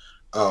been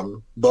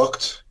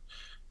booked,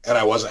 and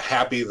I wasn't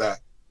happy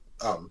that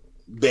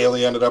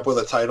Bayley ended up with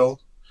a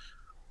title,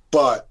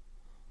 but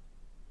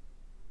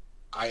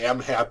I am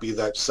happy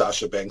that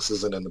Sasha Banks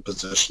isn't in the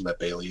position that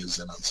Bayley is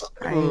in on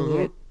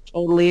Sunday. I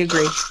totally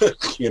agree.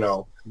 You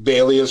know,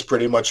 Bayley has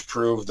pretty much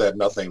proved that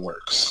nothing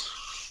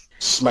works.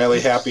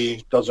 Smiley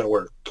happy doesn't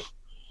work.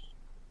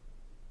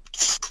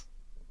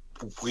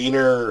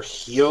 Wiener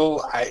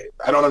heel, I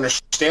don't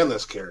understand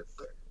this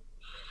character.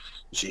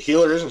 Is she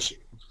heel or isn't she?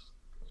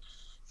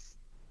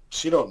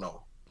 She don't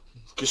know,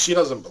 because she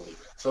doesn't believe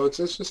it. So it's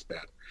just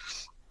bad.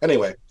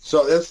 Anyway,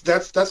 so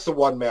that's the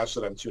one match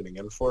that I'm tuning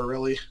in for,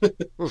 really.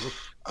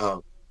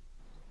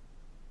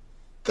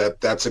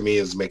 That to me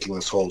is making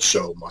this whole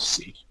show must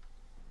see,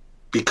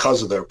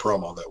 because of their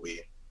promo that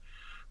we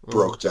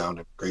broke down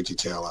in great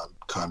detail on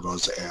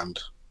Convos and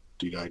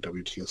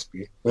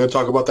DYWTSB. We're gonna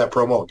talk about that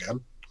promo again.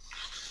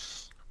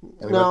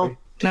 Anybody?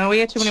 No, we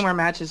got too many more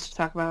matches to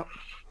talk about.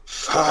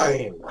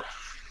 Fine.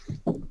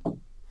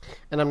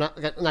 And I'm not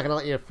gonna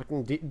let you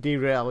fucking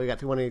derail. We got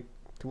too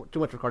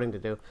much recording to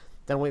do.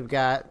 Then we've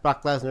got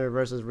Brock Lesnar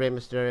versus Rey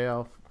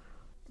Mysterio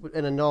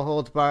in a no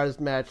holds bars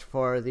match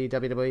for the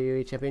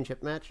WWE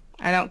Championship match.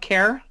 I don't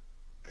care.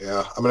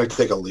 Yeah, I'm gonna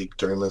take a leak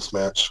during this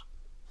match.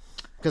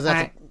 Because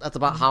that's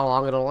about how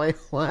long it'll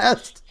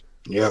last.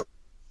 Yep.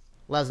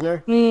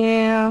 Lesnar.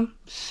 Yeah.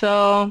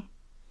 So.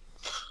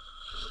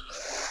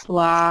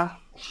 Blah.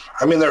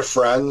 I mean, they're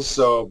friends,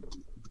 so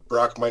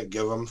Brock might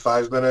give him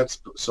 5 minutes.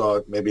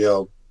 So maybe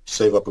I'll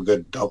save up a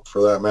good dump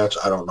for that match.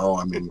 I don't know.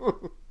 I mean,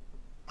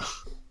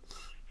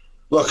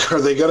 look,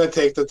 are they gonna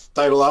take the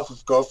title off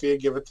of Kofi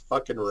and give it to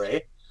fucking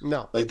Ray?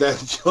 No. Like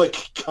that?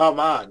 Like, come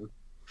on.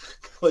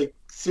 Like,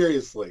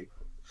 seriously.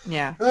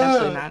 Yeah,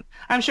 absolutely not.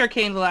 I'm sure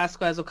Cain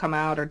Velasquez will come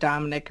out, or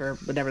Dominic, or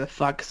whatever the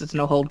fuck, because it's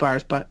no hold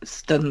bars, but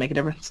it doesn't make a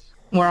difference.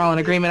 We're all in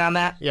agreement on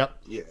that? Yep.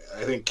 Yeah,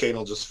 I think Kane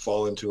will just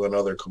fall into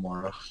another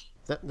Kimura.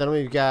 Then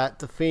we've got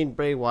The Fiend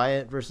Bray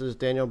Wyatt versus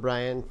Daniel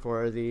Bryan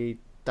for the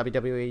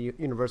WWE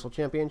Universal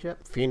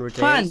Championship. Fiend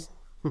retains.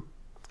 Fun.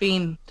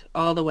 Fiend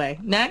all the way.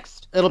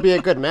 Next. It'll be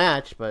a good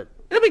match, but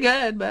It'll be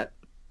good, but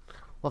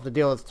we'll have to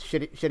deal with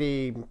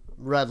shitty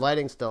red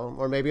lighting still.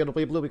 Or maybe it'll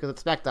be blue because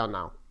it's SmackDown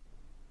now.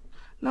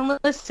 no,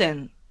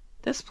 listen.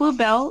 This blue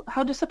belt,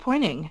 how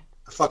disappointing.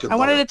 I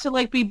wanted it to,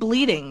 like, be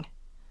bleeding.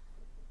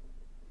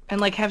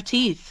 And, like, have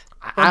teeth.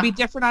 Or be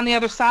different on the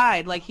other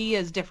side, like he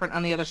is different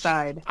on the other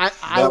side.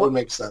 That would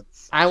make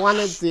sense. I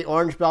wanted the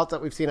orange belt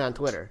that we've seen on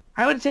Twitter.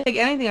 I would take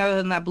anything other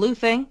than that blue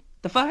thing.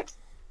 The fuck?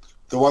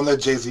 The one that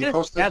Jay-Z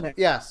posted? Together.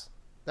 Yes,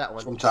 that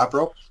one. From Top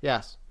Rope?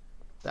 Yes,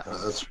 that one.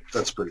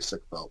 That's pretty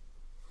sick belt.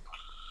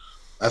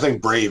 I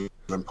think Brave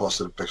even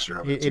posted a picture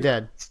of it. He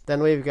did.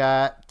 Then we've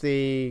got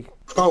the...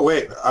 Oh,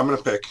 wait. I'm going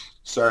to pick.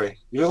 Sorry.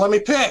 You didn't let me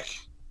pick.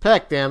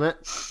 Pick, damn it.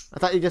 I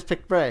thought you just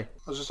picked Bray. I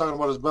was just talking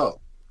about his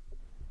belt.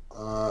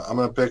 I'm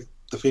going to pick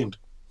The Fiend.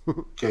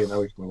 Okay, now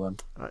we can move on.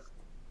 All right.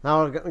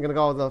 Now we're going to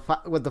go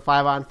with the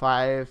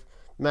 5-on-5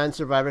 Men's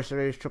Survivor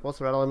Series Triple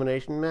Threat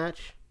Elimination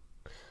match.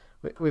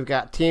 We've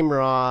got Team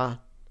Raw,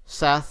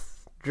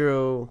 Seth,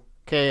 Drew,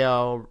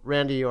 KO,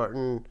 Randy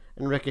Orton,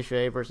 and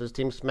Ricochet versus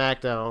Team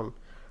SmackDown,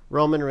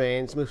 Roman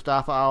Reigns,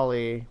 Mustafa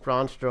Ali,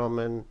 Braun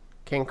Strowman,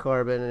 King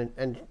Corbin,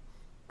 and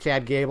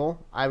Chad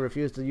Gable. I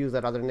refuse to use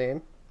that other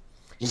name.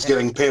 He's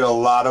getting paid a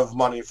lot of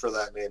money for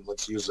that name.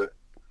 Let's use it.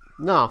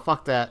 No,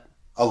 fuck that.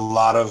 A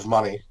lot of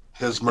money.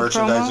 His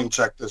merchandising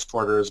check this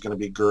quarter is going to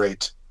be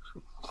great.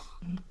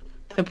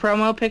 The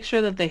promo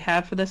picture that they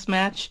have for this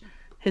match,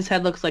 his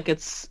head looks like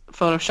it's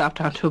photoshopped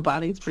onto a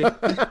body. It's pretty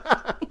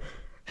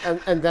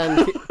and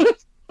then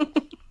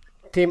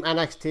Team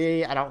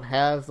NXT, I don't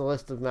have the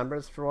list of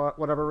members for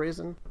whatever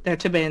reason. They're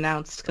to be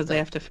announced because they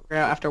have to figure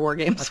out after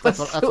Wargames that's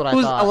what I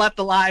who's thought. left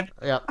alive.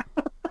 Yep.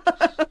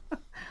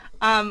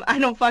 I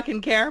don't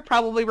fucking care.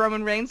 Probably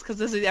Roman Reigns, because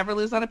does he ever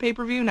lose on a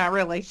pay-per-view? Not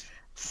really.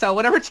 So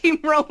whatever team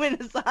Roman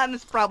is on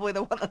is probably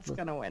the one that's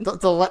going to win.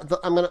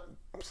 I'm going to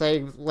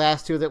say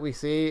last two that we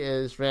see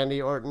is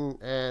Randy Orton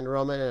and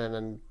Roman, and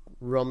then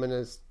Roman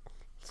is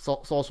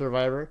sole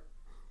survivor.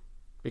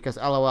 Because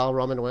LOL,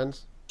 Roman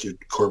wins.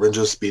 Dude, Corbin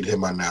just beat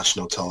him on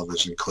national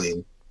television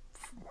clean.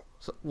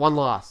 So, one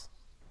loss.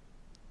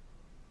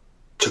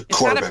 To It's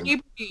Corbin. not a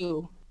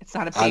pay-per-view. It's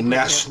not a pay-per-view. On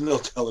national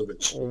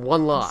television.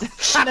 One loss.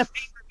 It's not a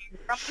pay-per-view.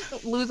 Probably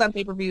don't lose on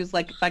pay-per-views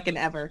like fucking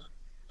ever.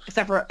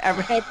 Except for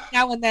every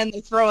now and then they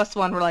throw us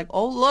one. We're like,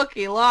 oh, look,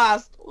 he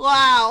lost.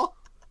 Wow.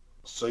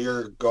 So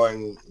you're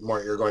going,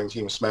 Mort, you're going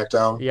Team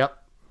SmackDown? Yep.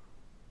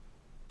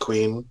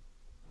 Queen?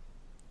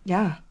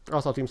 Yeah.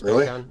 Also Team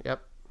Really? SmackDown.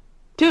 Yep.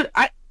 Dude,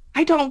 I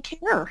don't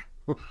care.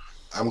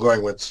 I'm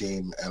going with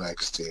Team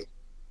NXT.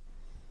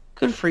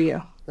 Good for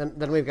you.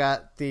 Then we've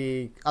got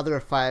the other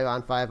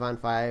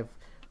 5-on-5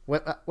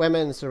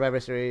 Women's Survivor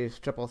Series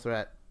Triple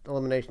Threat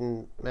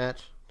Elimination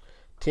match.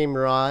 Team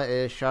Raw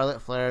is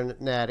Charlotte Flair,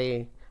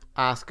 Natty,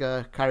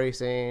 Asuka, Kairi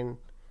Sane,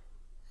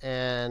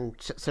 and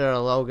Sarah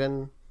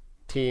Logan.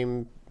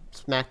 Team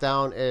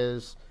SmackDown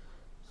is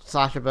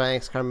Sasha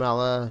Banks,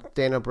 Carmella,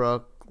 Dana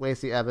Brooke,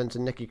 Lacey Evans,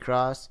 and Nikki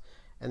Cross.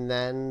 And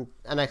then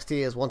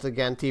NXT is once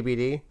again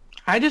TBD.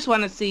 I just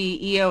want to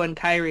see Io and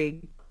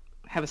Kyrie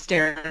have a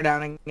stare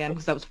down again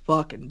because that was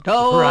fucking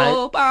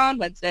dope on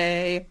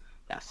Wednesday.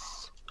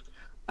 Yes.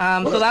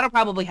 So that'll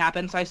probably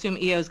happen. So I assume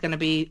Io is going to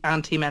be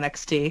on Team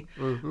NXT.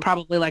 Mm-hmm.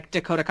 Probably like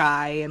Dakota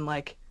Kai and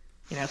like,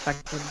 you know,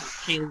 fucking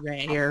Kaylee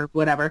Ray or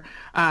whatever.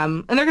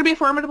 And they're going to be a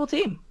formidable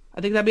team.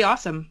 I think that'd be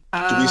awesome.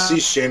 Did we see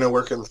Shayna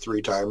working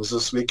 3 times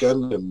this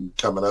weekend and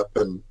coming up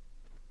and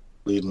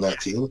leading that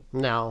team?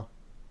 No.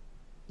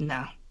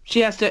 No.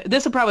 She has to.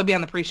 This will probably be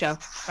on the pre-show,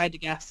 if I had to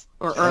guess.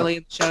 Or early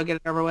in the show, get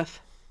it over with.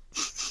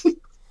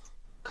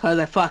 Because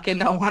I fucking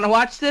don't want to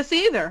watch this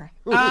either.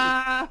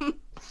 I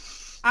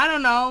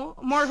don't know.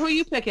 Mort, who are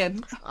you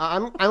picking?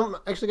 I'm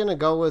actually going to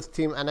go with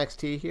Team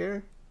NXT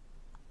here.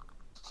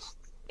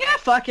 Yeah,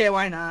 fuck it.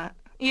 Why not?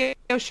 Io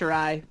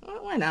Shirai.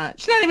 Why not?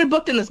 She's not even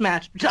booked in this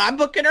match. I'm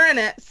booking her in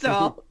it,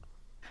 so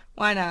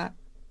why not?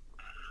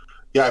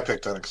 Yeah, I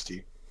picked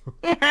NXT.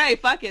 All right,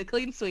 fuck it.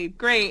 Clean sweep.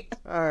 Great.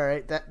 All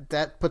right,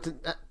 that puts an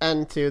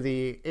end to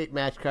the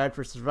 8-match card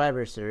for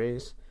Survivor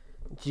Series.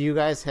 Do you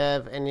guys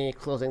have any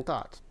closing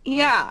thoughts?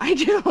 Yeah, I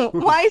do.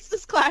 Why is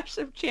this Clash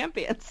of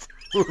Champions?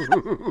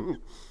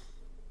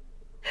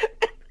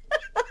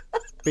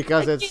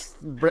 Because it's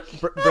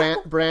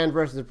brand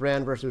versus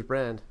brand versus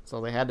brand, so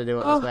they had to do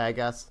it this way, I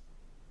guess.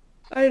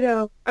 I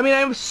know. I mean,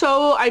 I'm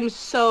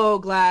so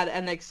glad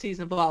NXT's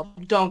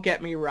involved. Don't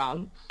get me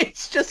wrong.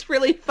 It's just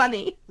really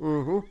funny.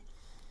 Mm-hmm.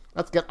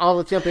 Let's get all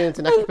the champions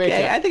in next paycheck.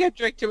 Okay, I think I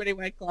drank too many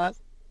White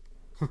Claws.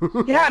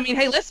 Yeah, I mean,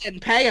 hey,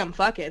 listen, pay them.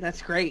 Fuck it.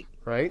 That's great.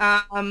 Right?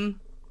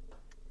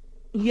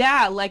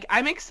 Yeah, like,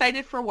 I'm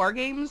excited for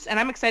Wargames, and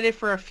I'm excited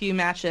for a few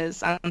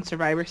matches on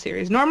Survivor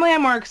Series. Normally,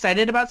 I'm more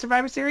excited about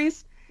Survivor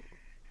Series.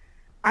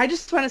 I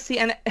just want to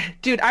see...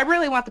 Dude, I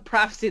really want the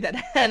prophecy that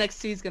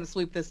NXT is going to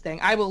sweep this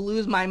thing. I will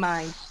lose my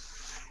mind.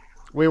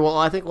 We will.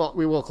 I think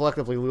we will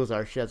collectively lose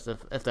our shits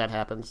if that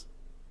happens.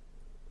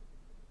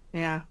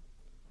 Yeah.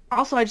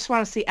 Also, I just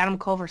want to see Adam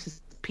Cole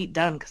versus Pete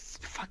Dunne, because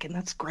fucking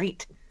that's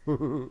great.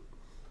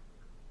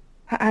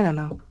 I don't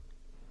know.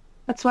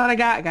 That's what I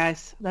got,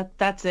 guys.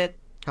 That's it.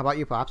 How about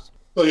you, Pops?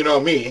 Well, you know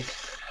me.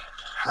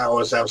 I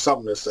always have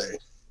something to say.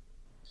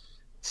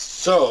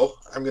 So,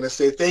 I'm going to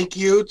say thank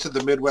you to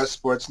the Midwest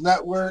Sports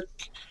Network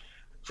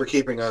for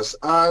keeping us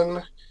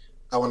on.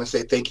 I want to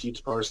say thank you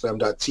to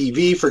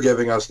PowerSlam.tv for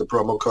giving us the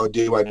promo code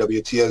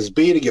DYWTSB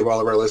to give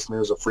all of our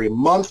listeners a free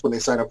month when they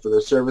sign up for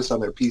their service on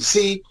their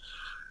PC.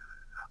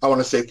 I want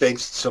to say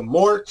thanks to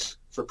Mort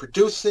for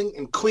producing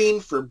and Queen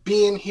for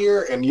being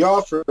here and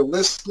y'all for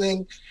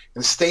listening.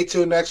 And stay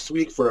tuned next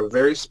week for a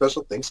very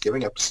special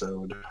Thanksgiving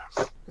episode.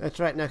 That's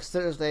right. Next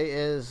Thursday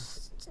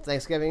is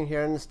Thanksgiving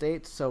here in the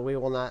States, so we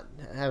will not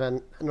have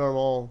a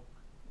normal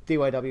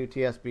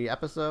DYWTSB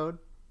episode.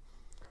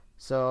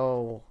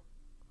 So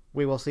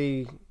we will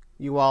see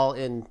you all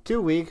in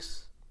 2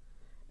 weeks.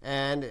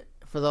 And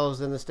for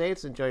those in the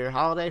States, enjoy your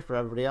holiday. For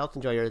everybody else,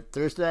 enjoy your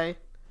Thursday.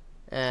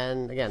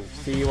 And again,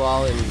 see you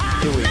all in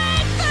 2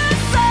 weeks.